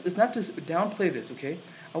saying this, it's not to downplay this, okay?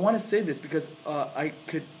 I want to say this because I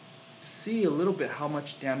could see a little bit how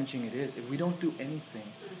much damaging it is if we don't do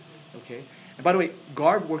anything, okay? And by the way,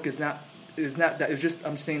 guard work is not that. It's just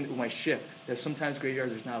I'm saying with my shift. There's sometimes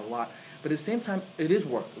graveyard. There's not a lot, but at the same time, it is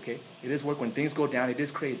work. Okay, it is work. When things go down, it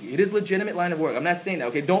is crazy. It is legitimate line of work. I'm not saying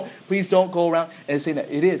that. Okay, please don't go around and say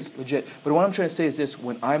that it is legit. But what I'm trying to say is this: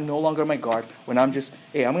 when I'm no longer on my guard, when I'm just,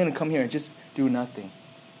 I'm going to come here and just do nothing,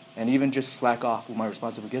 and even just slack off with my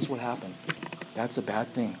responsibility. Guess what happened? That's a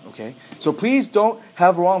bad thing. Okay, so please don't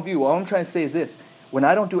have a wrong view. All I'm trying to say is this: when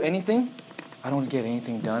I don't do anything, I don't get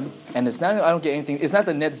anything done. And it's not I don't get anything. It's not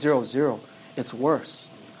the net 0-0. It's worse.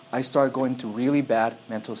 I start going to really bad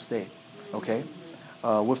mental state. Okay?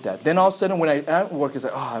 With that. Then all of a sudden when I at work, it's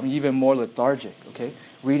like, I'm even more lethargic. Okay?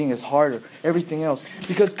 Reading is harder. Everything else.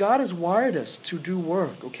 Because God has wired us to do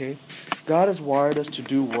work. Okay? God has wired us to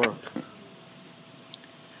do work.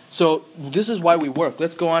 So this is why we work.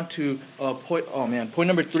 Let's go on to point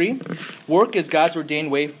number 3. Work is God's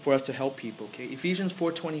ordained way for us to help people. Okay? Ephesians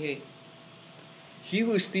 4:28. He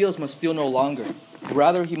who steals must steal no longer.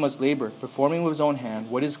 Rather, he must labor, performing with his own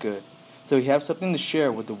hand what is good, so he has something to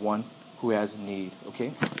share with the one who has need. Okay?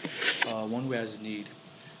 One who has need.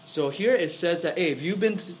 So here it says that, if you've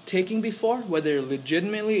been taking before, whether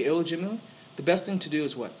legitimately, illegitimately, the best thing to do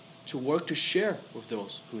is what? To work to share with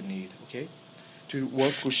those who need. Okay? To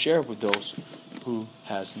work to share with those who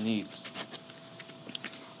has needs.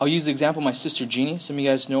 I'll use the example of my sister Jeannie. Some of you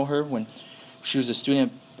guys know her when she was a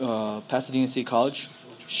student at Pasadena State College.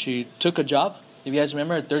 She took a job, if you guys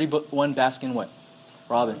remember, at 31 Baskin what?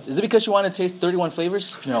 Robbins. Is it because she wanted to taste 31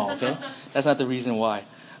 flavors? No, okay? That's not the reason why.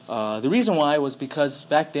 The reason why was because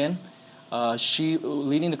back then, she,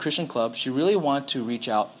 leading the Christian club, she really wanted to reach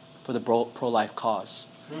out for the pro-life cause.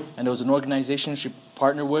 And there was an organization she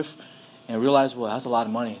partnered with and realized, well, that's a lot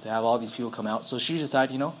of money to have all these people come out. So she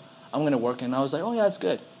decided, I'm going to work. And I was like, oh, yeah, that's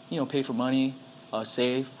good. Pay for money,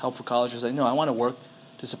 save, help for college. I was like, no, I want to work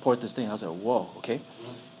to support this thing. I was like, whoa, okay.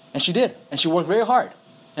 And she did. And she worked very hard.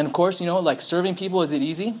 And of course, like serving people, is it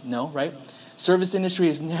easy? No, right? Service industry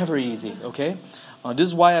is never easy, okay? This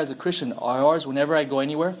is why as a Christian, I always, whenever I go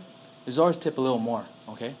anywhere, there's always tip a little more,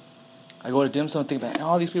 okay? I go to dim sum and think about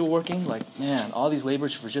all these people working, like, man, all these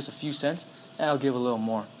laborers for just a few cents, I'll give a little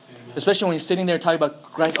more. Amen. Especially when you're sitting there talking about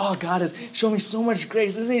grace. Oh, God has shown me so much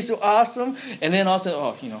grace. Isn't He so awesome? And then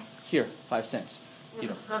also, here, 5 cents.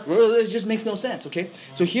 It just makes no sense, okay?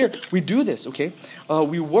 So here, we do this, okay?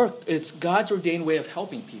 We work. It's God's ordained way of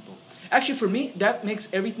helping people. Actually, for me, that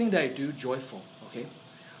makes everything that I do joyful, okay?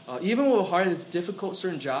 Even with hard, it's difficult,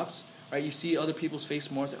 certain jobs, right? You see other people's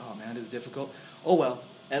face more, say, oh, man, this is difficult. Oh, well,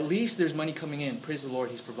 at least there's money coming in. Praise the Lord,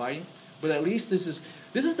 He's providing. But at least this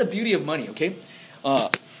is the beauty of money, okay?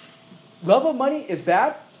 Love of money is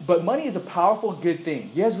bad, but money is a powerful, good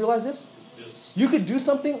thing. You guys realize this? Yes. You could do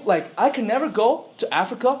something like, I could never go to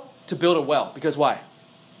Africa to build a well. Because why?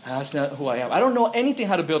 That's not who I am. I don't know anything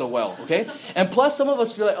how to build a well, okay? And plus, some of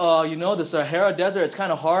us feel like, the Sahara Desert, it's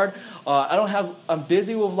kind of hard. I'm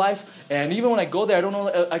busy with life. And even when I go there, I don't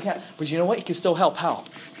know, I can't. But you know what? You can still help. How?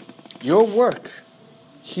 Your work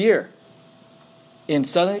here in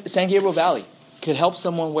San Gabriel Valley could help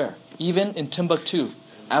someone where? Even in Timbuktu,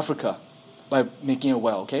 Africa, by making a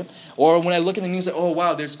well, okay? Or when I look in the news, oh,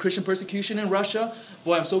 wow, there's Christian persecution in Russia.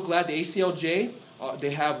 Boy, I'm so glad the ACLJ,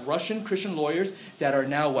 they have Russian Christian lawyers that are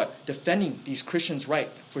now what? Defending these Christians'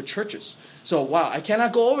 right for churches. So, wow, I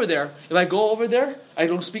cannot go over there. If I go over there, I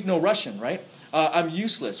don't speak no Russian, right? I'm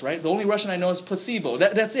useless, right? The only Russian I know is placebo.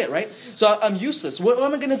 That's it, right? So I'm useless. What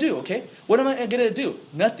am I going to do, okay? What am I going to do?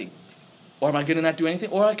 Nothing. Or am I going to not do anything?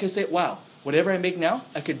 Or I could say, wow, whatever I make now,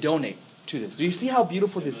 I could donate to this. Do you see how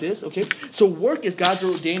beautiful this is, okay? So work is God's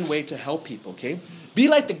ordained way to help people, okay? Be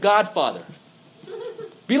like the Godfather.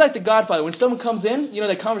 Be like the Godfather. When someone comes in,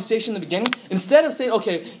 that conversation in the beginning, instead of saying,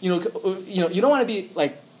 okay, you don't want to be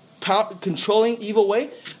like controlling, evil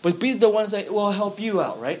way, but be the ones that will help you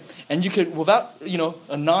out, right? And you could, without,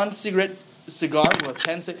 a non-cigarette cigar with a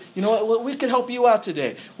pen, say, we could help you out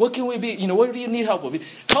today. What can we be, what do you need help with?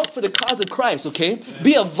 Help for the cause of Christ, okay?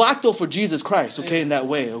 Be a vacto for Jesus Christ, okay, in that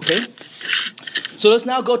way, okay? So let's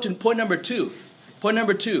now go to point number 2. Point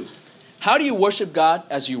number 2. How do you worship God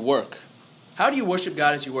as you work? How do you worship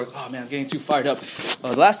God as you work? Oh, man, I'm getting too fired up.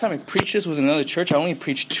 The last time I preached this was in another church. I only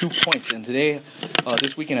preached 2 points. And today,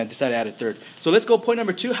 this weekend, I decided to add a third. So let's go point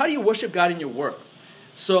number 2. How do you worship God in your work?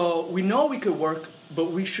 So we know we could work,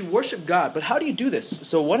 but we should worship God. But how do you do this?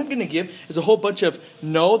 So what I'm going to give is a whole bunch of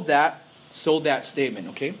know that, so that statement,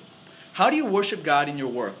 okay? How do you worship God in your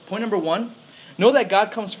work? Point number 1, know that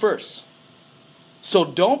God comes first. So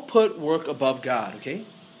don't put work above God, okay?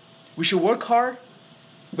 We should work hard,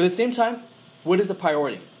 but at the same time, what is the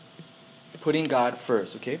priority? Putting God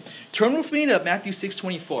first, okay? Turn with me to Matthew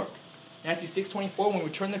 6:24. Matthew 6:24, when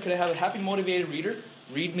we turn there, could I have a happy, motivated reader?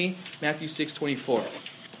 Read me Matthew 6:24.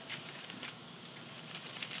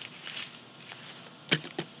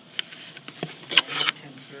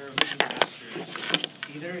 Can serve two masters.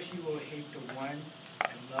 Either he will hate the one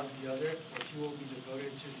and love the other, or he will be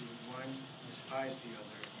devoted to the one and despise the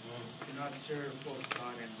other. Do not serve both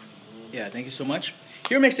God and money. Yeah, thank you so much.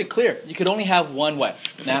 Here makes it clear. You could only have one what?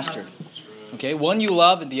 Master. Okay? One you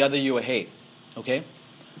love and the other you hate. Okay?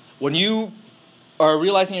 When you are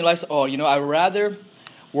realizing in your life, I'd rather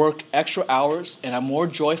work extra hours and I'm more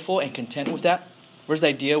joyful and content with that. Where's the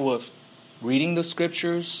idea with reading the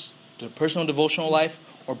scriptures, the personal devotional life,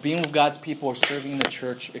 or being with God's people or serving in the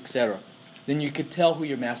church, etc. Then you could tell who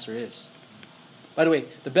your master is. By the way,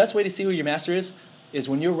 the best way to see who your master is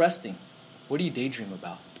when you're resting. What do you daydream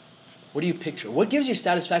about? What do you picture? What gives you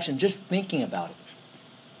satisfaction just thinking about it?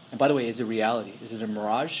 And by the way, is it reality? Is it a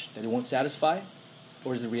mirage that it won't satisfy?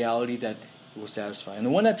 Or is it reality that it will satisfy? And the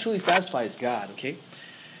one that truly satisfies is God, okay?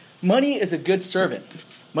 Money is a good servant.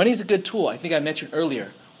 Money is a good tool. I think I mentioned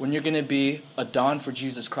earlier when you're going to be a don for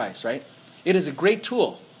Jesus Christ, right? It is a great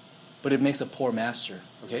tool, but it makes a poor master,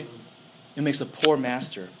 okay? It makes a poor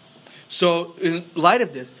master. So in light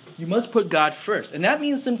of this, you must put God first. And that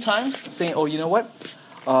means sometimes saying,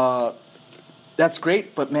 that that's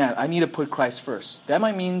great, but man, I need to put Christ first. That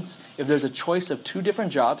might mean if there's a choice of 2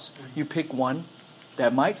 different jobs, you pick one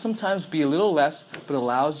that might sometimes be a little less, but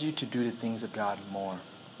allows you to do the things of God more,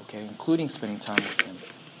 okay, including spending time with Him,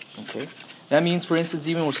 okay? That means, for instance,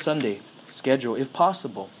 even with Sunday schedule, if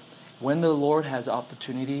possible, when the Lord has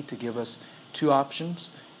opportunity to give us 2 options,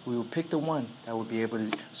 we will pick the one that will be able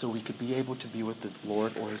to, so we could be able to be with the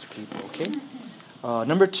Lord or His people, okay?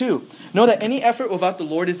 Number 2, know that any effort without the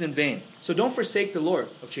Lord is in vain. So don't forsake the Lord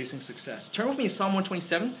of chasing success. Turn with me to Psalm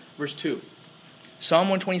 127, verse 2. Psalm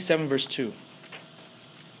 127, verse 2.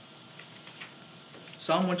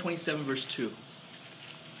 Psalm 127, verse 2.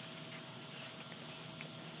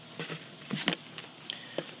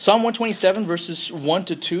 Psalm 127, verses 1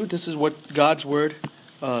 to 2. This is what God's Word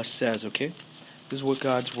says, okay? This is what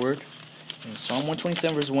God's Word, in Psalm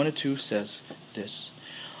 127, verse 1 to 2 says this.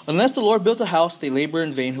 Unless the Lord builds a house, they labor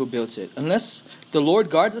in vain who builds it. Unless the Lord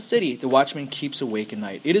guards a city, the watchman keeps awake at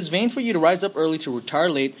night. It is vain for you to rise up early, to retire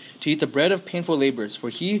late, to eat the bread of painful labors, for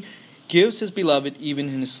He gives His beloved even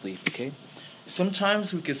in his sleep, okay?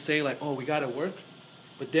 Sometimes we could say like, oh, we got to work.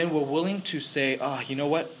 But then we're willing to say, you know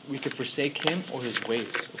what? We could forsake Him or His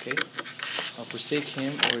ways, okay? Forsake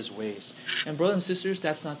Him or His ways. And brothers and sisters,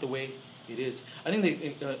 that's not the way it is. I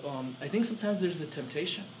think sometimes there's the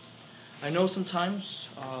temptation. I know sometimes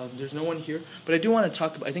there's no one here, but I do want to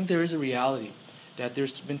talk about, I think there is a reality that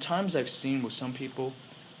there's been times I've seen with some people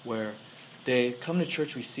where they come to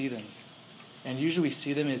church, we see them. And usually we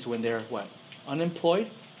see them is when they're,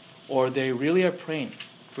 unemployed? Or they really are praying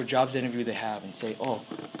for jobs interview they have and say, oh,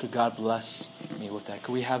 could God bless me with that?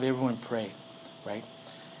 Could we have everyone pray, right?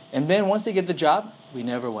 And then once they get the job, we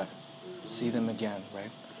never see them again,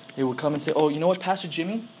 right? They would come and say, oh, you know what, Pastor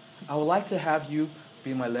Jimmy? I would like to have you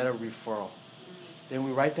be my letter of referral. Then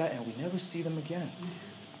we write that and we never see them again,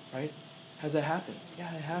 right? Has that happened?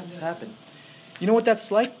 Yeah, it has happened. You know what that's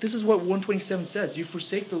like? This is what 127 says. You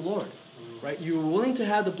forsake the Lord. Right? You're willing to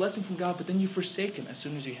have the blessing from God, but then you forsake Him as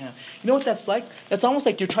soon as you have. You know what that's like? That's almost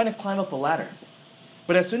like you're trying to climb up a ladder.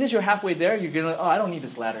 But as soon as you're halfway there, you're going to, I don't need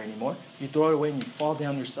this ladder anymore. You throw it away and you fall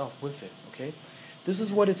down yourself with it. Okay? This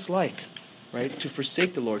is what it's like, right? To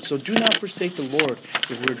forsake the Lord. So do not forsake the Lord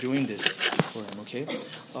if we're doing this for Him. Okay?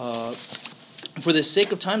 For the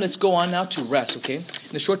sake of time, let's go on now to rest. Okay?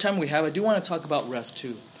 In the short time we have, I do want to talk about rest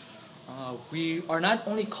too. We are not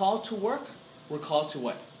only called to work, we're called to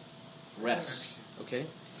what? Rest. Okay?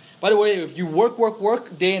 By the way, if you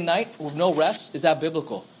work day and night with no rest, is that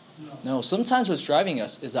biblical? No. Sometimes what's driving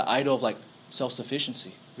us is the idol of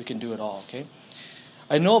self-sufficiency. We can do it all, okay?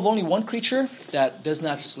 I know of only one creature that does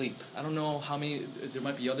not sleep. I don't know how many, there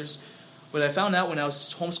might be others. But I found out when I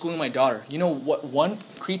was homeschooling my daughter, you know what one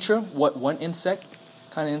insect,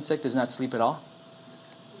 kind of insect does not sleep at all?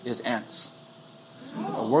 Is ants.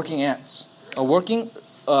 Working ants.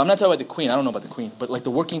 I'm not talking about the queen. I don't know about the queen. But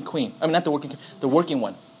the working queen. I mean, not the working queen. The working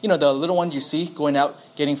one. You know, the little one you see going out,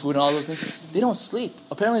 getting food and all those things. They don't sleep.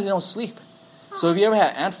 Apparently, they don't sleep. So if you ever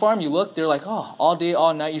had an ant farm, you look, they're like, oh, all day,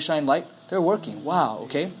 all night, you shine light. They're working. Wow,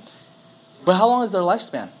 okay? But how long is their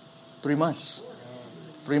lifespan? 3 months.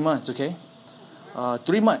 3 months, okay?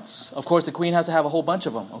 3 months. Of course, the queen has to have a whole bunch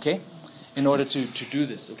of them, okay? In order to do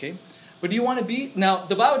this, okay? But do you want to be? Now,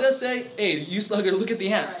 the Bible does say, hey, you slugger, look at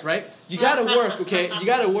the ants, right? You got to work, okay? You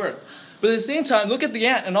got to work. But at the same time, look at the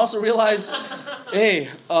ant and also realize, hey,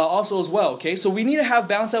 also as well, okay? So we need to have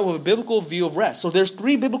balance out with a biblical view of rest. So there's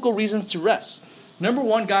 3 biblical reasons to rest. Number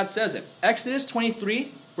 1, God says it. Exodus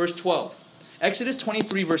 23, verse 12. Exodus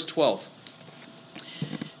 23, verse 12.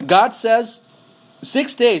 God says,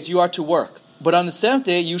 6 days you are to work. But on the 7th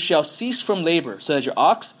day you shall cease from labor, so that your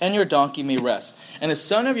ox and your donkey may rest, and the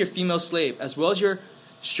son of your female slave, as well as your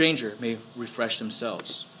stranger, may refresh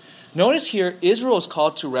themselves. Notice here, Israel is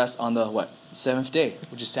called to rest on the 7th day,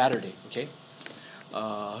 which is Saturday, okay?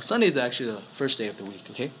 Sunday is actually the first day of the week,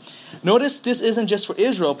 okay? Notice this isn't just for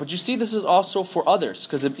Israel, but you see this is also for others,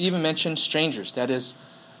 because it even mentions strangers, that is,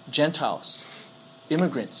 Gentiles,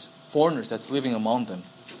 immigrants, foreigners that's living among them.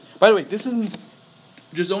 By the way, this isn't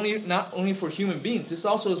just not only for human beings. This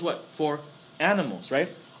also is for animals, right?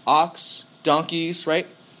 Ox, donkeys, right?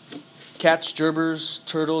 Cats, gerbers,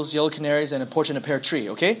 turtles, yellow canaries, and a porch and a pear tree,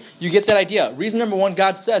 okay? You get that idea. Reason number 1,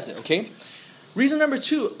 God says it, okay? Reason number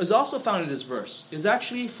 2 is also found in this verse. Is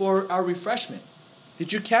actually for our refreshment.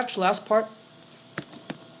 Did you catch the last part?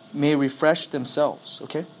 May refresh themselves,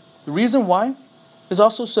 okay? The reason why is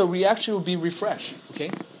also so we actually will be refreshed,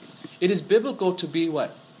 okay? It is biblical to be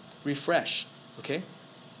refreshed, okay?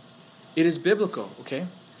 It is biblical, okay?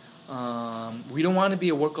 We don't want to be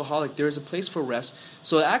a workaholic. There is a place for rest.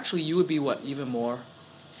 So actually you would be even more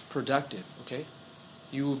productive, okay?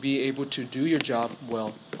 you will be able to do your job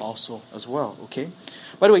well also as well, okay?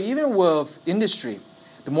 By the way, even with industry,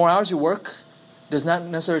 the more hours you work does not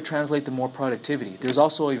necessarily translate to more productivity. There's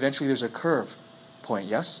also, eventually, there's a curve point,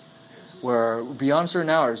 yes? Where beyond certain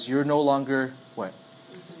hours, you're no longer, what?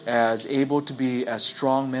 As able to be as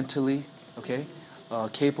strong mentally, okay?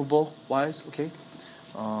 Capable-wise, okay?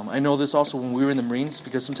 I know this also when we were in the Marines,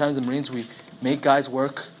 because sometimes in the Marines we make guys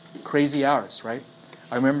work crazy hours, right?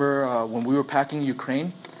 I remember when we were packing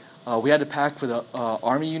Ukraine, we had to pack for the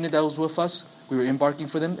army unit that was with us. We were embarking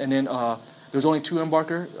for them, and then there was only 2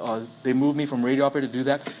 embarker. They moved me from radio operator to do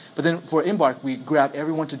that. But then for embark, we grabbed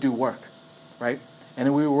everyone to do work, right? And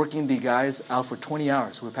then we were working the guys out for 20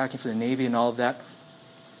 hours. We were packing for the Navy and all of that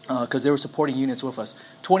because they were supporting units with us.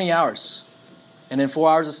 20 hours. And then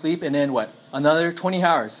 4 hours of sleep, and then what? Another 20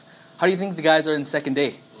 hours. How do you think the guys are in the second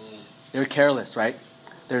day? They're careless, right?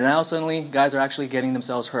 They're now suddenly, guys are actually getting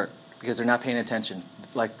themselves hurt because they're not paying attention.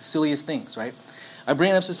 Like the silliest things, right? I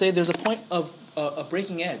bring it up to say there's a point of a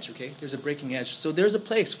breaking edge, okay? There's a breaking edge. So there's a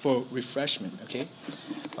place for refreshment, okay?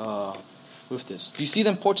 With this. Do you see the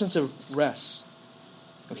importance of rest?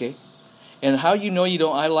 Okay? And how you know you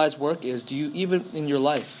don't idolize work is, do you even in your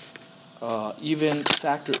life even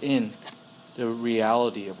factor in the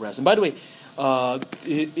reality of rest? And by the way,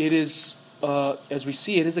 it is, as we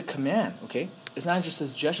see, it is a command, okay? It's not just a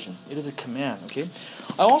suggestion. It is a command, okay?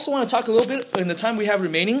 I also want to talk a little bit, in the time we have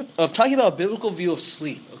remaining, of talking about a biblical view of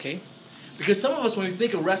sleep, okay? Because some of us, when we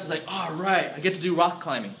think of rest, it's like, all right, I get to do rock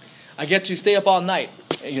climbing. I get to stay up all night,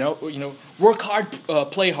 work hard,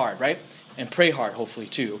 play hard, right? And pray hard, hopefully,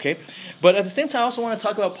 too, okay? But at the same time, I also want to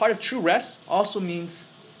talk about part of true rest also means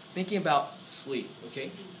thinking about sleep, okay?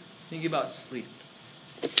 Thinking about sleep.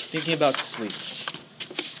 Thinking about sleep.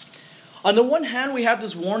 On the one hand, we have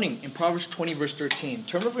this warning in Proverbs 20, verse 13.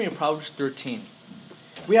 Turn over in Proverbs 13.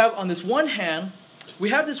 We have, on this one hand, we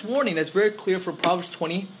have this warning that's very clear from Proverbs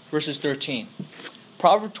 20, verses 13.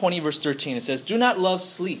 Proverbs 20, verse 13, it says, "Do not love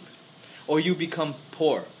sleep, or you become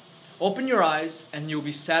poor. Open your eyes, and you'll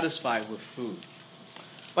be satisfied with food."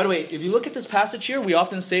 By the way, if you look at this passage here, we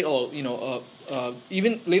often say,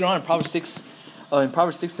 even later on in Proverbs 6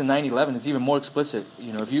 to 9:11, it's even more explicit.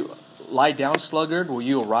 If you lie down sluggard, will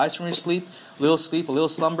you arise from your sleep? A little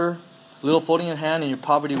slumber, a little folding your hand, and your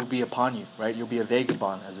poverty will be upon you, right? You'll be a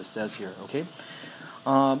vagabond, as it says here, okay?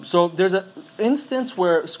 So there's an instance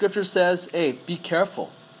where Scripture says, hey, be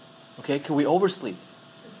careful, okay? Can we oversleep?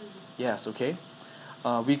 Yes, okay?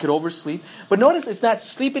 We could oversleep. But notice it's not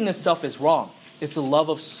sleep in itself is wrong. It's the love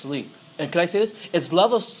of sleep. And can I say this? It's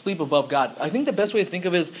love of sleep above God. I think the best way to think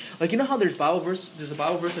of it is, how there's a Bible verse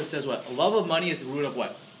that says what? Love of money is the root of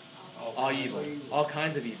what? All evil. All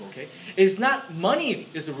kinds of evil, okay? It's not money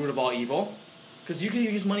is the root of all evil, because you can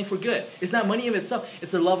use money for good. It's not money in itself.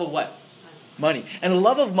 It's the love of what? Money. And the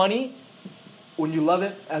love of money, when you love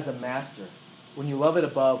it as a master, when you love it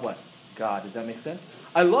above what? God. Does that make sense?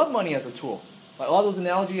 I love money as a tool. Like all those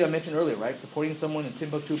analogies I mentioned earlier, right? Supporting someone in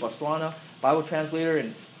Timbuktu, Botswana, Bible translator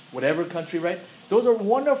in whatever country, right? Those are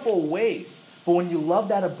wonderful ways. But when you love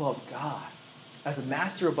that above God, as a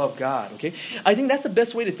master above God, okay? I think that's the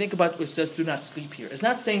best way to think about what it says, do not sleep here. It's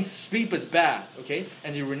not saying sleep is bad, okay?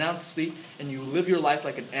 And you renounce sleep and you live your life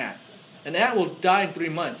like an ant. An ant will die in 3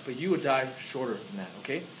 months, but you will die shorter than that,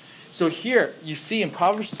 okay? So here, you see in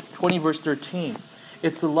Proverbs 20, verse 13,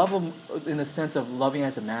 it's the love of, in the sense of loving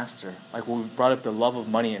as a master. Like when we brought up the love of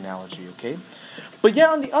money analogy, okay? But yet,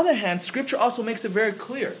 on the other hand, Scripture also makes it very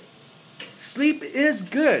clear. Sleep is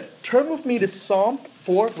good. Turn with me to Psalm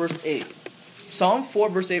 4, verse 8. Psalm 4,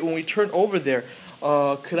 verse 8, when we turn over there,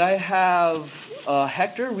 could I have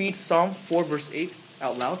Hector read Psalm 4, verse 8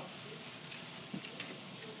 out loud?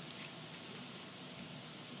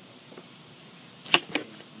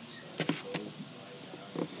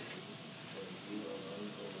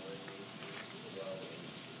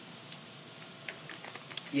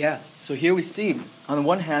 Yeah, so here we see, on the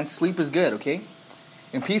one hand, sleep is good, okay?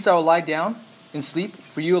 In peace I will lie down in sleep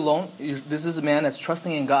for you alone. This is a man that's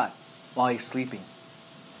trusting in God while he's sleeping.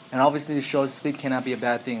 And obviously this shows sleep cannot be a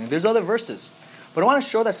bad thing. There's other verses. But I want to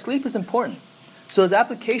show that sleep is important. So as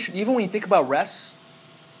application, even when you think about rest,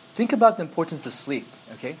 think about the importance of sleep,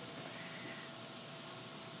 okay?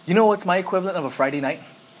 You know what's my equivalent of a Friday night?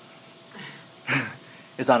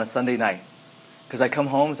 It's on a Sunday night. Because I come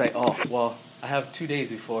home, it's like, I have 2 days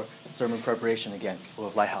before sermon preparation again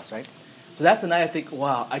for Lighthouse, right? So that's the night I think,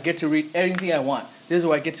 wow, I get to read anything I want. This is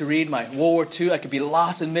where I get to read my World War II. I could be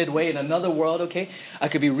lost in midway in another world, okay? I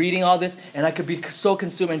could be reading all this, and I could be so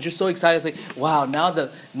consumed and just so excited. It's like, wow, now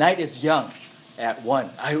the night is young at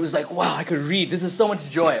 1. I was like, wow, I could read. This is so much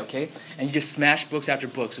joy, okay? And you just smash books after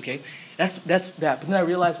books, okay? That's that. But then I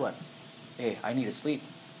realized what? Hey, I need to sleep.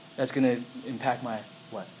 That's going to impact my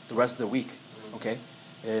the rest of the week. Okay,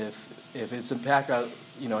 if it's impact,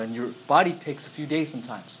 and your body takes a few days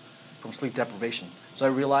sometimes from sleep deprivation. So I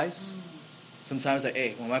realize sometimes that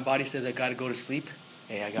when my body says I got to go to sleep,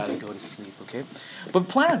 I got to go to sleep. Okay, but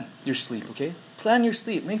plan your sleep. Okay, plan your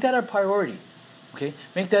sleep. Make that a priority. Okay,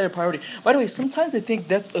 make that a priority. By the way, sometimes I think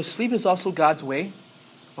that sleep is also God's way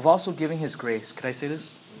of also giving His grace. Could I say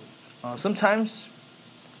this? Sometimes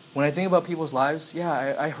when I think about people's lives,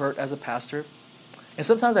 I hurt as a pastor. And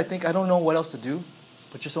sometimes I think I don't know what else to do,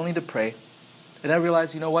 but just only to pray. And I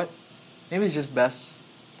realize, you know what? Maybe it's just best.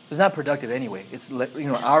 It's not productive anyway. It's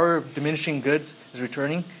our diminishing goods is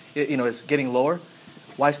returning. It's getting lower.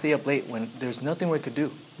 Why stay up late when there's nothing we could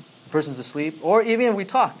do? The person's asleep, or even if we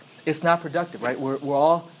talk, it's not productive, right? We're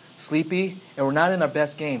all sleepy, and we're not in our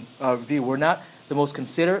best game view. We're not the most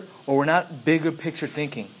considerate, or we're not bigger picture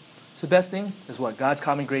thinking. So the best thing is what? God's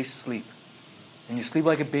common grace, sleep. And you sleep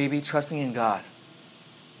like a baby, trusting in God.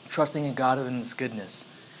 Trusting in God and His goodness.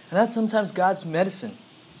 And that's sometimes God's medicine.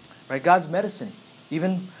 Right? God's medicine.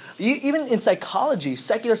 Even in psychology,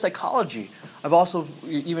 secular psychology, I've also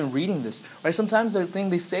even reading this. Right? Sometimes the thing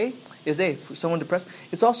they say is, for someone depressed,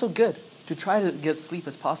 it's also good to try to get sleep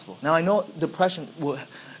as possible. Now I know depression will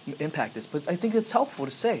impact this, but I think it's helpful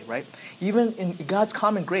to say, right? Even in God's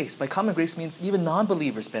common grace, by common grace means even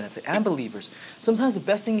non-believers benefit and believers. Sometimes the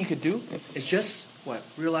best thing you could do is just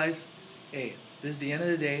realize, this is the end of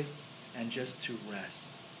the day, and just to rest.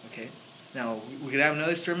 Okay? Now we could have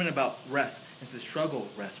another sermon about rest and to struggle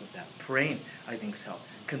with rest with that. Praying, I think, help.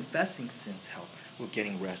 Confessing sins help with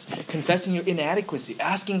getting rest. Confessing your inadequacy,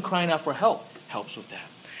 crying out for help helps with that.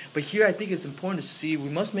 But here I think it's important to see we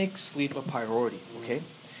must make sleep a priority, okay?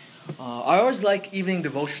 I always like evening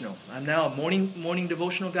devotional. I'm now a morning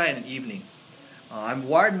devotional guy and an evening. I'm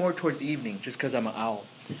wired more towards evening just because I'm an owl.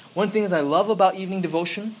 One thing I love about evening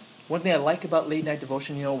devotion, one thing I like about late night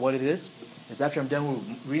devotion, you know what it is after I'm done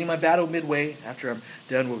with reading my Battle Midway, after I'm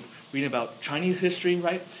done with reading about Chinese history,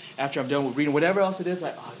 right? After I'm done with reading whatever else it is,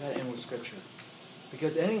 I got to end with Scripture.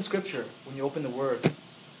 Because ending Scripture, when you open the Word,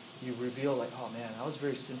 you reveal I was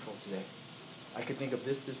very sinful today. I could think of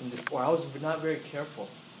this, and this, or I was not very careful.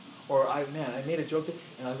 Or I made a joke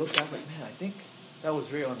and I looked back I think that was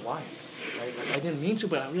very unwise. Right? I didn't mean to,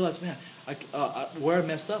 but I realized, where I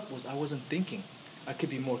messed up was I wasn't thinking. I could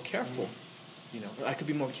be more careful. I could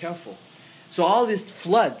be more careful. So all this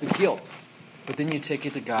floods the guilt. But then you take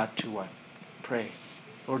it to God to what? Pray.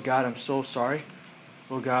 Lord God, I'm so sorry.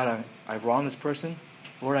 Lord God, I wronged this person.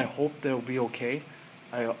 Lord, I hope they'll be okay.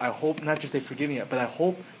 I hope not just they forgive me, but I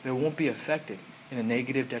hope they won't be affected in a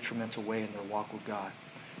negative, detrimental way in their walk with God.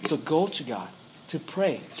 So go to God, to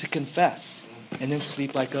pray, to confess, and then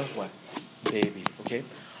sleep like a baby, okay?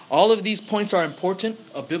 All of these points are important,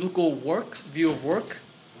 a biblical view of work,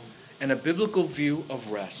 and a biblical view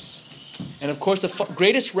of rest. And of course, the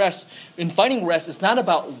greatest rest, in finding rest, is not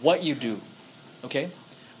about what you do, okay?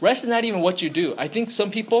 Rest is not even what you do. I think some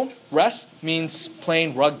people, rest means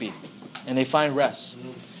playing rugby, and they find rest.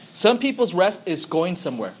 Some people's rest is going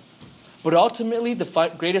somewhere. But ultimately,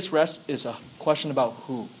 the greatest rest is a question about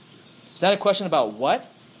who. It's not a question about what.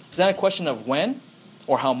 It's not a question of when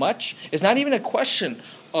or how much. It's not even a question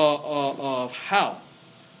of how.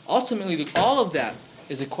 Ultimately, all of that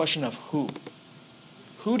is a question of who.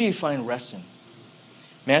 Who do you find rest in?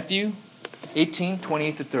 Matthew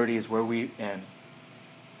 18:28-30 is where we end.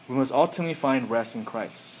 We must ultimately find rest in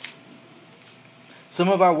Christ. Some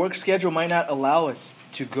of our work schedule might not allow us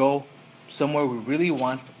to go somewhere we really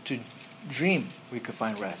want to dream we could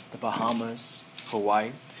find rest. The Bahamas,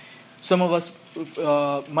 Hawaii. Some of us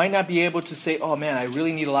might not be able to say, I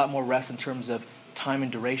really need a lot more rest in terms of time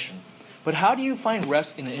and duration. But how do you find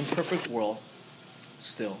rest in an imperfect world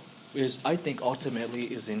still? I think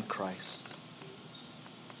ultimately is in Christ.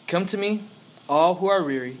 Come to me, all who are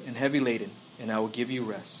weary and heavy laden, and I will give you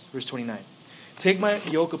rest. Verse 29. Take my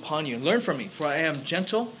yoke upon you and learn from me, for I am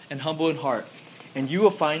gentle and humble in heart, and you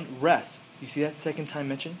will find rest. You see that second time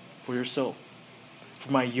mentioned? For your soul.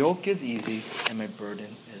 For my yoke is easy and my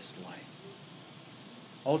burden is light.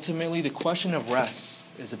 Ultimately, the question of rest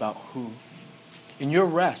is about who. In your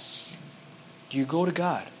rest, do you go to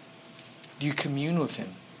God? Do you commune with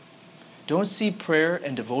Him? Don't see prayer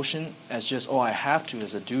and devotion as just, I have to,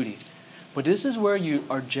 as a duty. But this is where you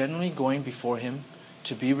are generally going before Him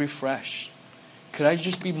to be refreshed. Could I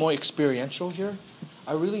just be more experiential here?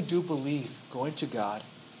 I really do believe going to God,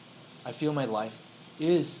 I feel my life,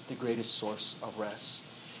 is the greatest source of rest.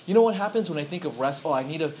 You know what happens when I think of rest? I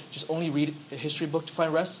need to just only read a history book to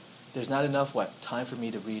find rest. There's not enough time for me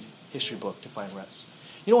to read history book to find rest.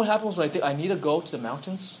 You know what happens when I think I need to go to the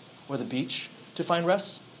mountains or the beach to find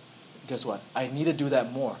rest? Guess what? I need to do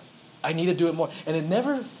that more. I need to do it more. And it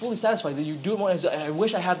never fully satisfies that you do it more. And I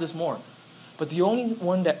wish I had this more. But the only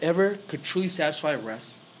one that ever could truly satisfy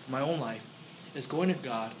rest for my own life is going to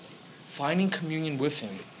God, finding communion with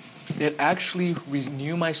Him. It actually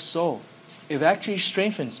renew my soul. It actually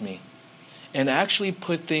strengthens me. And actually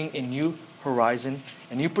put things in new horizon,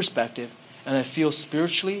 a new perspective. And I feel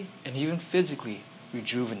spiritually and even physically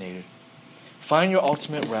rejuvenated. Find your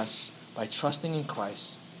ultimate rest by trusting in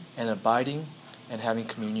Christ and abiding and having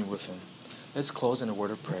communion with Him. Let's close in a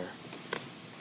word of prayer.